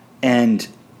us. And,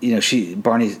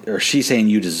 she's saying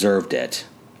you deserved it.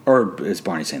 Or is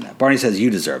Barney saying that? Barney says you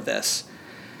deserve this.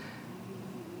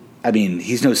 I mean,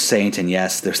 he's no saint, and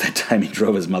yes, there's that time he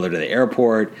drove his mother to the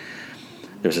airport.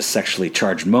 There's a sexually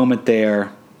charged moment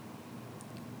there.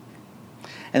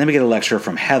 And then we get a lecture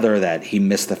from Heather that he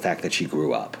missed the fact that she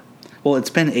grew up. Well, it's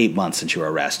been 8 months since you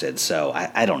were arrested, so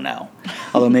I don't know.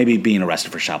 Although maybe being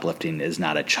arrested for shoplifting is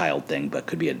not a child thing, but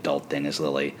could be an adult thing, as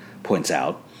Lily points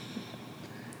out.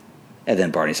 And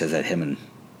then Barney says that him and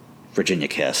Virginia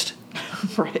kissed.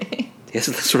 Right. He has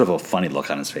sort of a funny look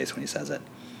on his face when he says it.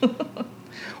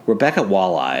 We're back at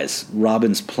Walleyes.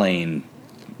 Robin's playing,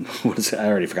 what is it? I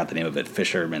already forgot the name of it.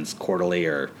 Fisherman's Quarterly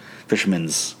or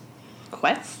Fisherman's...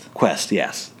 Quest,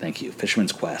 yes. Thank you.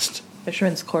 Fisherman's Quest.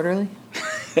 Fisherman's Quarterly?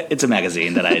 It's a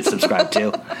magazine that I subscribe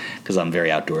to because I'm very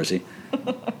outdoorsy.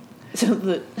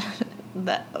 So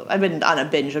I've been on a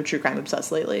binge of True Crime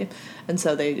Obsessed lately, and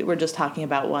so they were just talking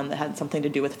about one that had something to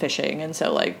do with fishing, and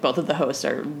so like both of the hosts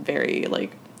are very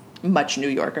like much New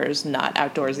Yorkers, not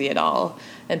outdoorsy at all.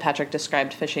 And Patrick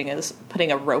described fishing as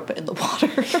putting a rope in the water,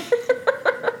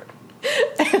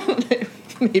 and it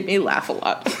made me laugh a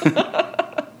lot.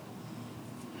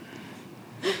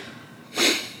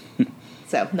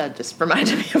 So that just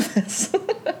reminded me of this.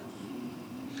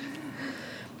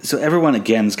 So everyone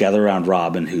again is gathered around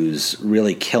Robin, who's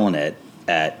really killing it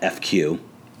at FQ.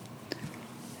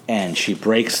 And she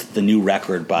breaks the new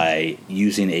record by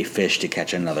using a fish to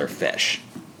catch another fish.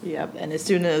 Yep, and as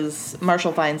soon as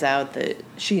Marshall finds out that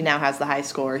she now has the high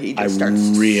score, he just starts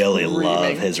really screaming.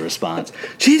 love his response.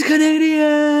 She's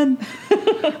Canadian!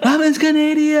 Robin's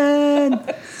Canadian!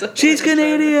 She's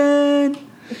Canadian!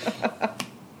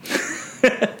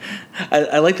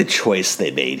 I like the choice they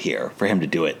made here for him to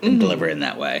do it and deliver it in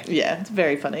that way. Yeah, it's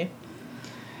very funny.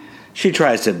 She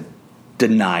tries to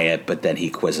deny it, but then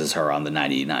he quizzes her on the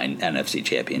 99 NFC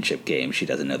Championship game. She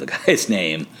doesn't know the guy's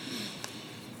name.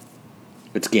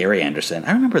 It's Gary Anderson.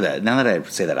 I remember that. Now that I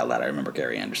say that out loud, I remember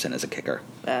Gary Anderson as a kicker.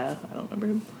 I don't remember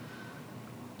him.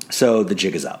 So the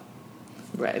jig is up.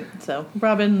 Right. So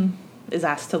Robin is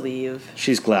asked to leave.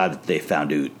 She's glad that they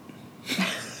found Oot.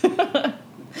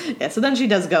 Yeah, so then she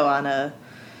does go on a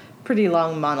pretty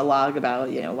long monologue about,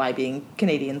 why being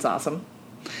Canadian's awesome.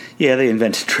 Yeah, they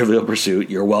invented Trivial Pursuit.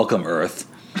 You're welcome, Earth.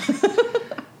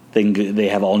 They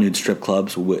have all-nude strip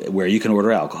clubs where you can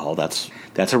order alcohol. That's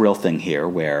a real thing here,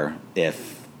 where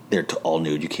if they're all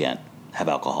nude, you can't have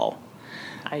alcohol.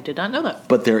 I did not know that.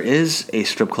 But there is a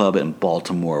strip club in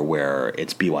Baltimore where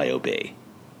it's BYOB.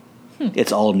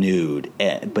 It's all nude,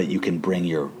 but you can bring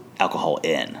your alcohol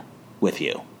in with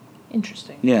you.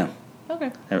 Interesting. Yeah.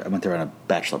 Okay. I went there on a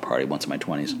bachelor party once in my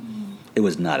 20s. It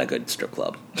was not a good strip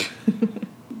club.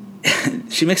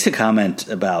 She makes a comment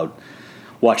about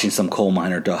watching some coal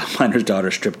miner's daughter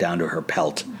strip down to her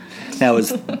pelt. Now,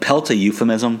 is pelt a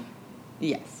euphemism?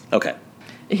 Yes. Okay.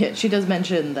 Yeah, she does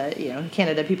mention that, in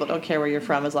Canada, people don't care where you're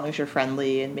from as long as you're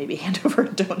friendly and maybe hand over a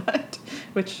donut,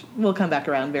 which will come back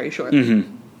around very shortly.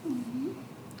 Mm-hmm.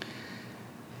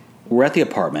 We're at the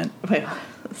apartment. Wait,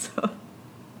 so...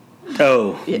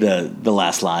 Oh, yeah. the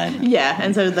last line. Yeah,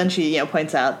 and so then she,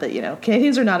 points out that,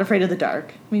 Canadians are not afraid of the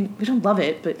dark. I mean, we don't love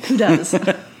it, but who does?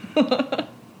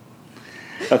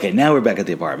 Okay, now we're back at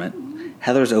the apartment.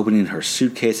 Heather's opening her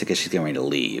suitcase. I guess she's getting ready to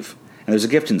leave. And there's a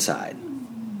gift inside.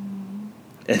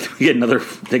 And we get another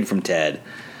thing from Ted.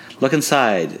 Look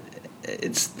inside.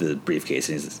 It's the briefcase,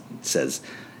 and he says,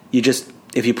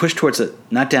 if you push towards it,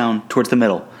 not down, towards the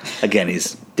middle. Again,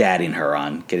 he's dadding her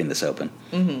on getting this open.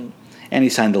 Mm-hmm. And he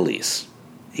signed the lease.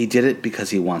 He did it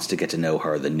because he wants to get to know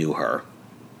her, the new her.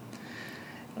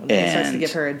 And he starts to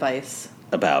give her advice.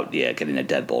 About, getting a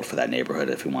deadbolt for that neighborhood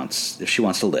if she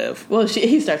wants to live. Well,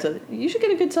 he starts with, you should get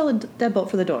a good solid deadbolt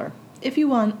for the door, if you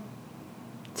want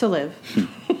to live.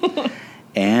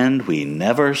 And we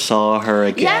never saw her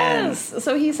again. Yes!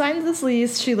 So he signs this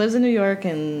lease, she lives in New York,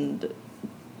 and,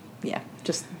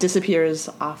 just disappears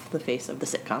off the face of the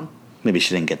sitcom. Maybe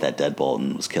she didn't get that deadbolt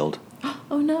and was killed.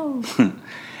 Oh, no.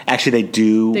 Actually,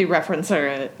 They reference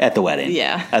her at the wedding.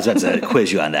 Yeah. I was about to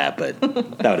quiz you on that, but that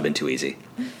would have been too easy.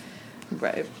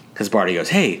 Right. Because Barty goes,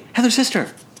 hey, Heather's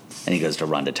sister. And he goes to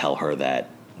run to tell her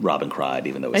that Robin cried,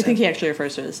 even though it was I think he actually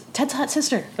refers to it as Ted's hot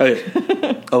sister. Oh,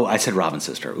 yeah. Oh, I said Robin's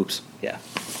sister. Oops. Yeah.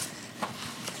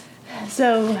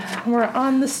 So we're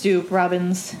on the stoop.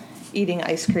 Robin's eating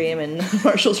ice cream and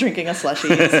Marshall's drinking a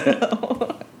slushie.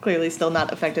 So clearly still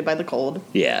not affected by the cold.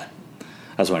 Yeah.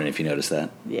 I was wondering if you noticed that.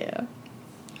 Yeah.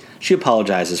 She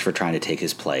apologizes for trying to take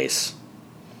his place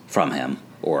from him,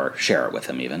 or share it with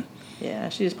him even. Yeah,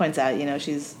 she just points out,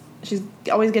 she's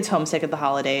always gets homesick at the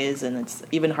holidays, and it's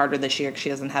even harder this year because she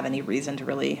doesn't have any reason to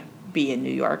really be in New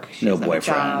York. She No doesn't have a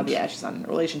boyfriend. job. Yeah, she's not in a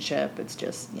relationship. It's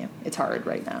just, it's hard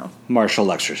right now. Marshall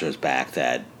lectures her back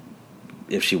that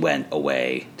if she went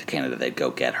away to Canada, they'd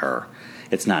go get her.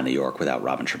 It's not New York without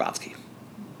Robin Scherbatsky.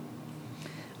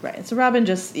 Right. So Robin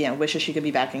just, wishes she could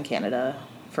be back in Canada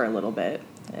for a little bit.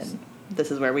 And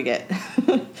this is where we get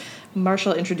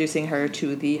Marshall introducing her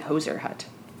to the Hoser Hut.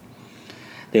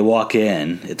 They walk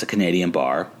in. It's a Canadian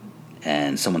bar,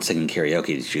 and someone's singing karaoke.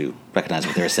 Did you recognize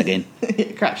what they were singing?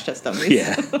 Crash Test Dummies.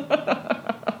 Yeah.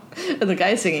 And the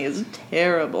guy singing is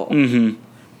terrible. Mm-hmm.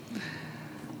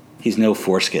 He's no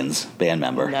Foreskins band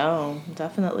member. No,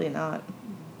 definitely not.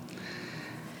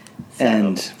 So.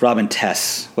 And Robin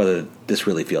tests whether this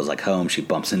really feels like home. She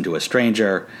bumps into a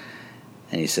stranger,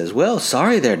 and he says, "Well,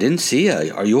 sorry there, didn't see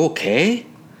you. Are you okay?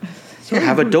 Here,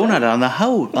 have a donut on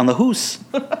the hoose."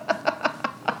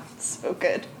 So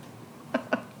good.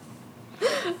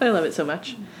 I love it so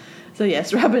much. So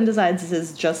yes, Robin decides this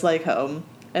is just like home.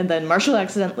 And then Marshall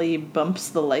accidentally bumps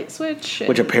the light switch.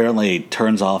 Which apparently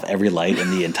turns off every light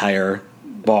in the entire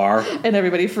bar. And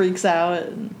everybody freaks out.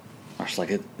 And Marshall's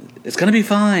like, it's going to be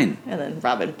fine. And then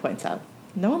Robin points out,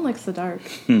 no one likes the dark.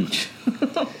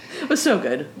 It was so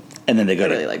good. And then they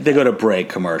go to break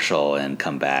commercial and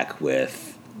come back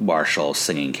with Marshall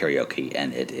singing karaoke.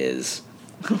 And it is,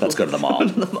 let's go to the mall. Go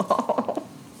to the mall.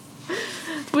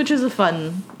 Which is a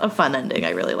fun ending. I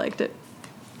really liked it.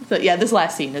 So yeah, this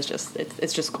last scene is just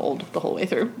it's just gold the whole way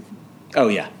through. Oh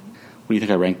yeah. What do you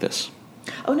think I ranked this?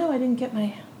 Oh no, I didn't get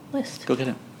my list. Go get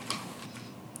it.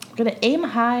 I'm gonna aim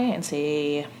high and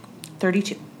say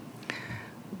 32.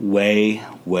 Way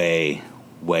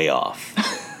off.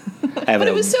 But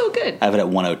it was so good. I have it at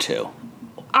 102.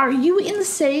 Are you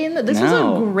insane? This was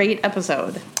a great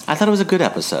episode. I thought it was a good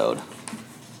episode.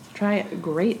 Try a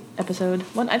great episode.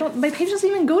 My page doesn't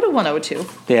even go to 102.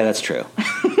 Yeah, that's true.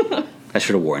 I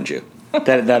should have warned you.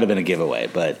 That'd have been a giveaway,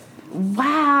 but...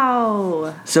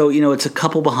 Wow. So, it's a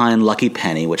couple behind Lucky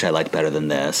Penny, which I liked better than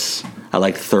this. I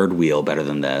liked Third Wheel better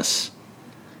than this.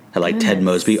 I liked Ted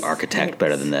Mosby, Architect,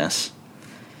 better than this.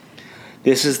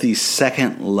 This is the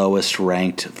second lowest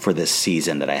ranked for this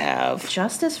season that I have.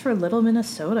 Justice for Little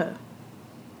Minnesota.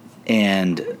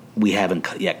 And we haven't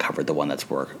yet covered the one that's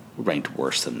ranked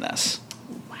worse than this.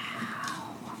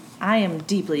 Wow. I am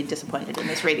deeply disappointed in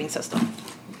this rating system.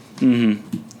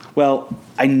 Mm-hmm. Well,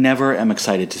 I never am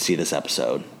excited to see this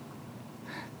episode.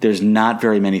 There's not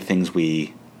very many things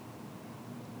we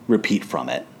repeat from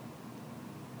it.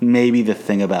 Maybe the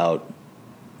thing about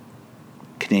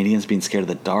Canadians being scared of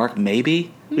the dark,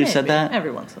 maybe we've said that.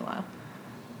 Every once in a while.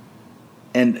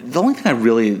 And the only thing I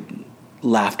really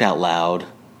laughed out loud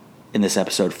in this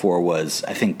episode for was,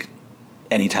 I think,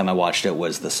 anytime I watched it,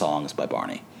 was the songs by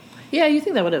Barney. Yeah, you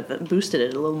think that would have boosted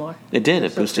it a little more. It did.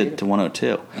 It boosted it to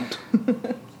 102.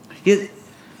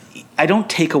 I don't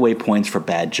take away points for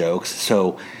bad jokes,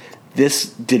 so this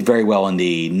did very well in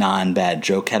the non-bad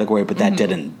joke category, but that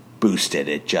didn't boost it.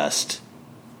 It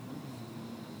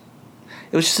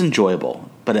was just enjoyable,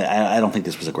 but I don't think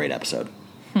this was a great episode.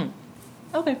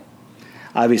 Okay.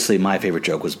 Obviously, my favorite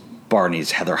joke was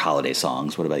Barney's Heather Holiday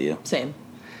songs. What about you? Same.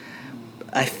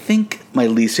 I think my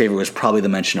least favorite was probably the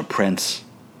mention of Prince.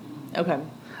 Okay.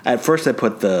 At first, I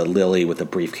put the Lily with the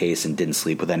briefcase and didn't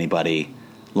sleep with anybody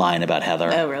line about Heather.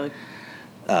 Oh, really?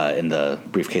 In the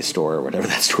briefcase store or whatever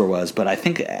that store was. But I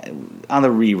think on the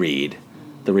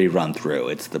rerun through,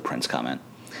 it's the Prince comment.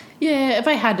 Yeah, if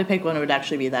I had to pick one, it would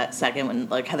actually be that second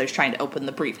when Heather's trying to open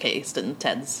the briefcase and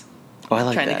Ted's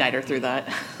trying to guide her through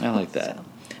that. I like that. So.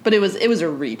 But it was a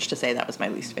reach to say that was my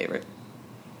least favorite.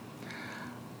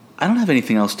 I don't have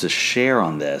anything else to share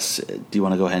on this. Do you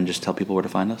want to go ahead and just tell people where to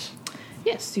find us?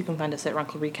 Yes, you can find us at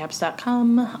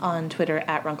runklerecaps.com, on Twitter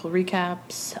at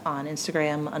runklerecaps, on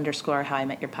Instagram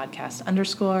 _HowIMetYourPodcast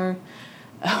 _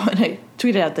 Oh, and I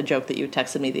tweeted out the joke that you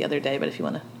texted me the other day, but if you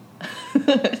want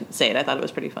to say it, I thought it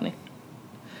was pretty funny.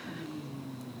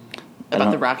 About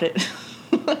the rocket.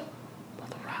 About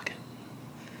the rocket.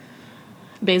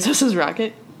 Bezos'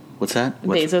 rocket. What's that?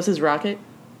 Bezos' rocket.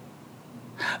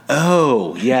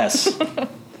 Oh, yes.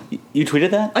 You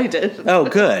tweeted that? I did. Oh,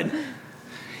 good.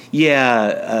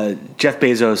 Yeah, Jeff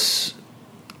Bezos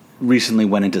recently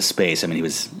went into space. I mean, he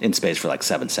was in space for like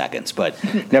 7 seconds, but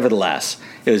nevertheless,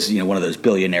 it was one of those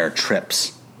billionaire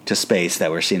trips to space that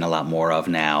we're seeing a lot more of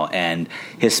now. And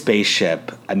his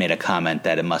spaceship, I made a comment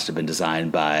that it must have been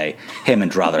designed by him and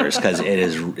druthers because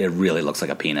it really looks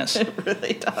like a penis. It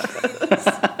really does.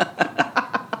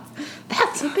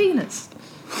 That's a penis.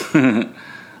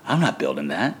 I'm not building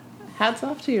that. Hats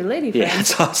off to your lady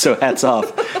friends. Yeah, so hats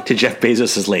off to Jeff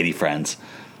Bezos' lady friends.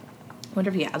 Wonder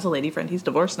if he has a lady friend. He's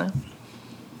divorced now.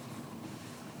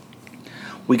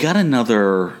 We got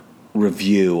another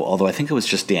review, although I think it was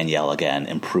just Danielle again,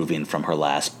 improving from her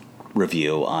last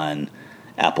review on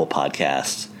Apple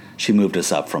Podcasts. She moved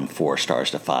us up from 4 stars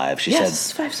to 5. She said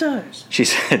 5 stars. She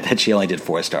said that she only did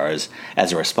 4 stars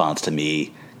as a response to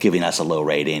me giving us a low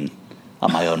rating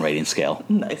on my own rating scale.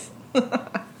 Nice.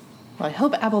 Well, I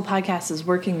hope Apple Podcasts is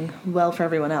working well for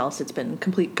everyone else. It's been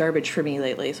complete garbage for me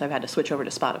lately, so I've had to switch over to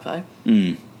Spotify.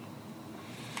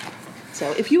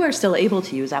 So if you are still able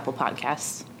to use Apple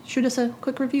Podcasts, shoot us a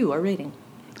quick review or rating.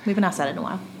 We haven't asked that in a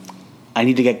while. I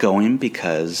need to get going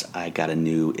because I got a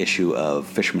new issue of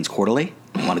Fisherman's Quarterly.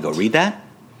 I want to go read that.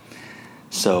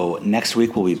 So next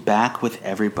week we'll be back with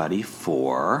everybody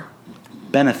for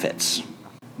Benefits.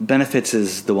 Benefits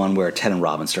is the one where Ted and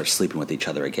Robin start sleeping with each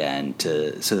other again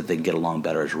so that they can get along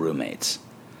better as roommates.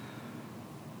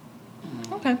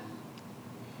 Okay.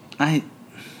 I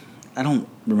don't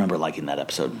remember liking that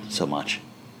episode so much.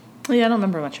 Yeah, I don't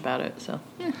remember much about it, so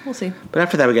we'll see. But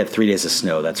after that we get 3 Days of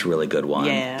Snow. That's a really good one.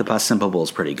 Yeah. The Past Simple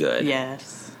is pretty good.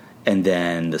 Yes. And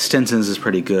then the Stinsons is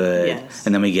pretty good. Yes.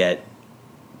 And then we get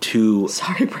two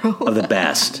Sorry, bro. of the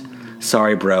best.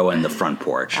 Sorry, Bro, and The Front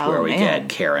Porch, Oh, where we man. get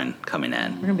Karen coming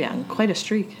in. We're going to be on quite a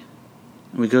streak.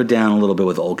 We go down a little bit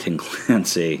with Old King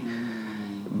Clancy.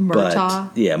 Murtaugh.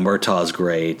 But, yeah, Murtaugh's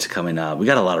great coming up. We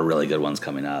got a lot of really good ones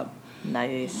coming up.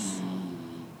 Nice.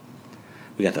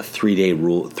 We got the 3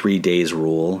 days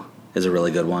rule is a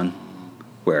really good one,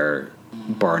 where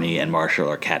Barney and Marshall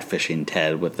are catfishing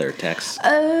Ted with their texts.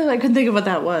 Oh, I couldn't think of what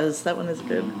that was. That one is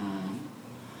good.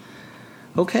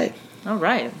 Okay. All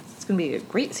right. It's going to be a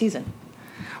great season.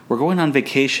 We're going on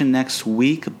vacation next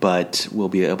week, but we'll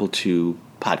be able to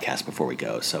podcast before we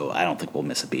go, so I don't think we'll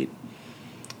miss a beat.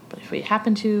 But if we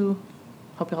happen to,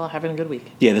 hope you all are having a good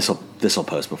week. Yeah, this'll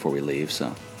post before we leave,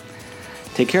 so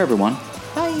take care, everyone.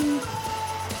 Bye.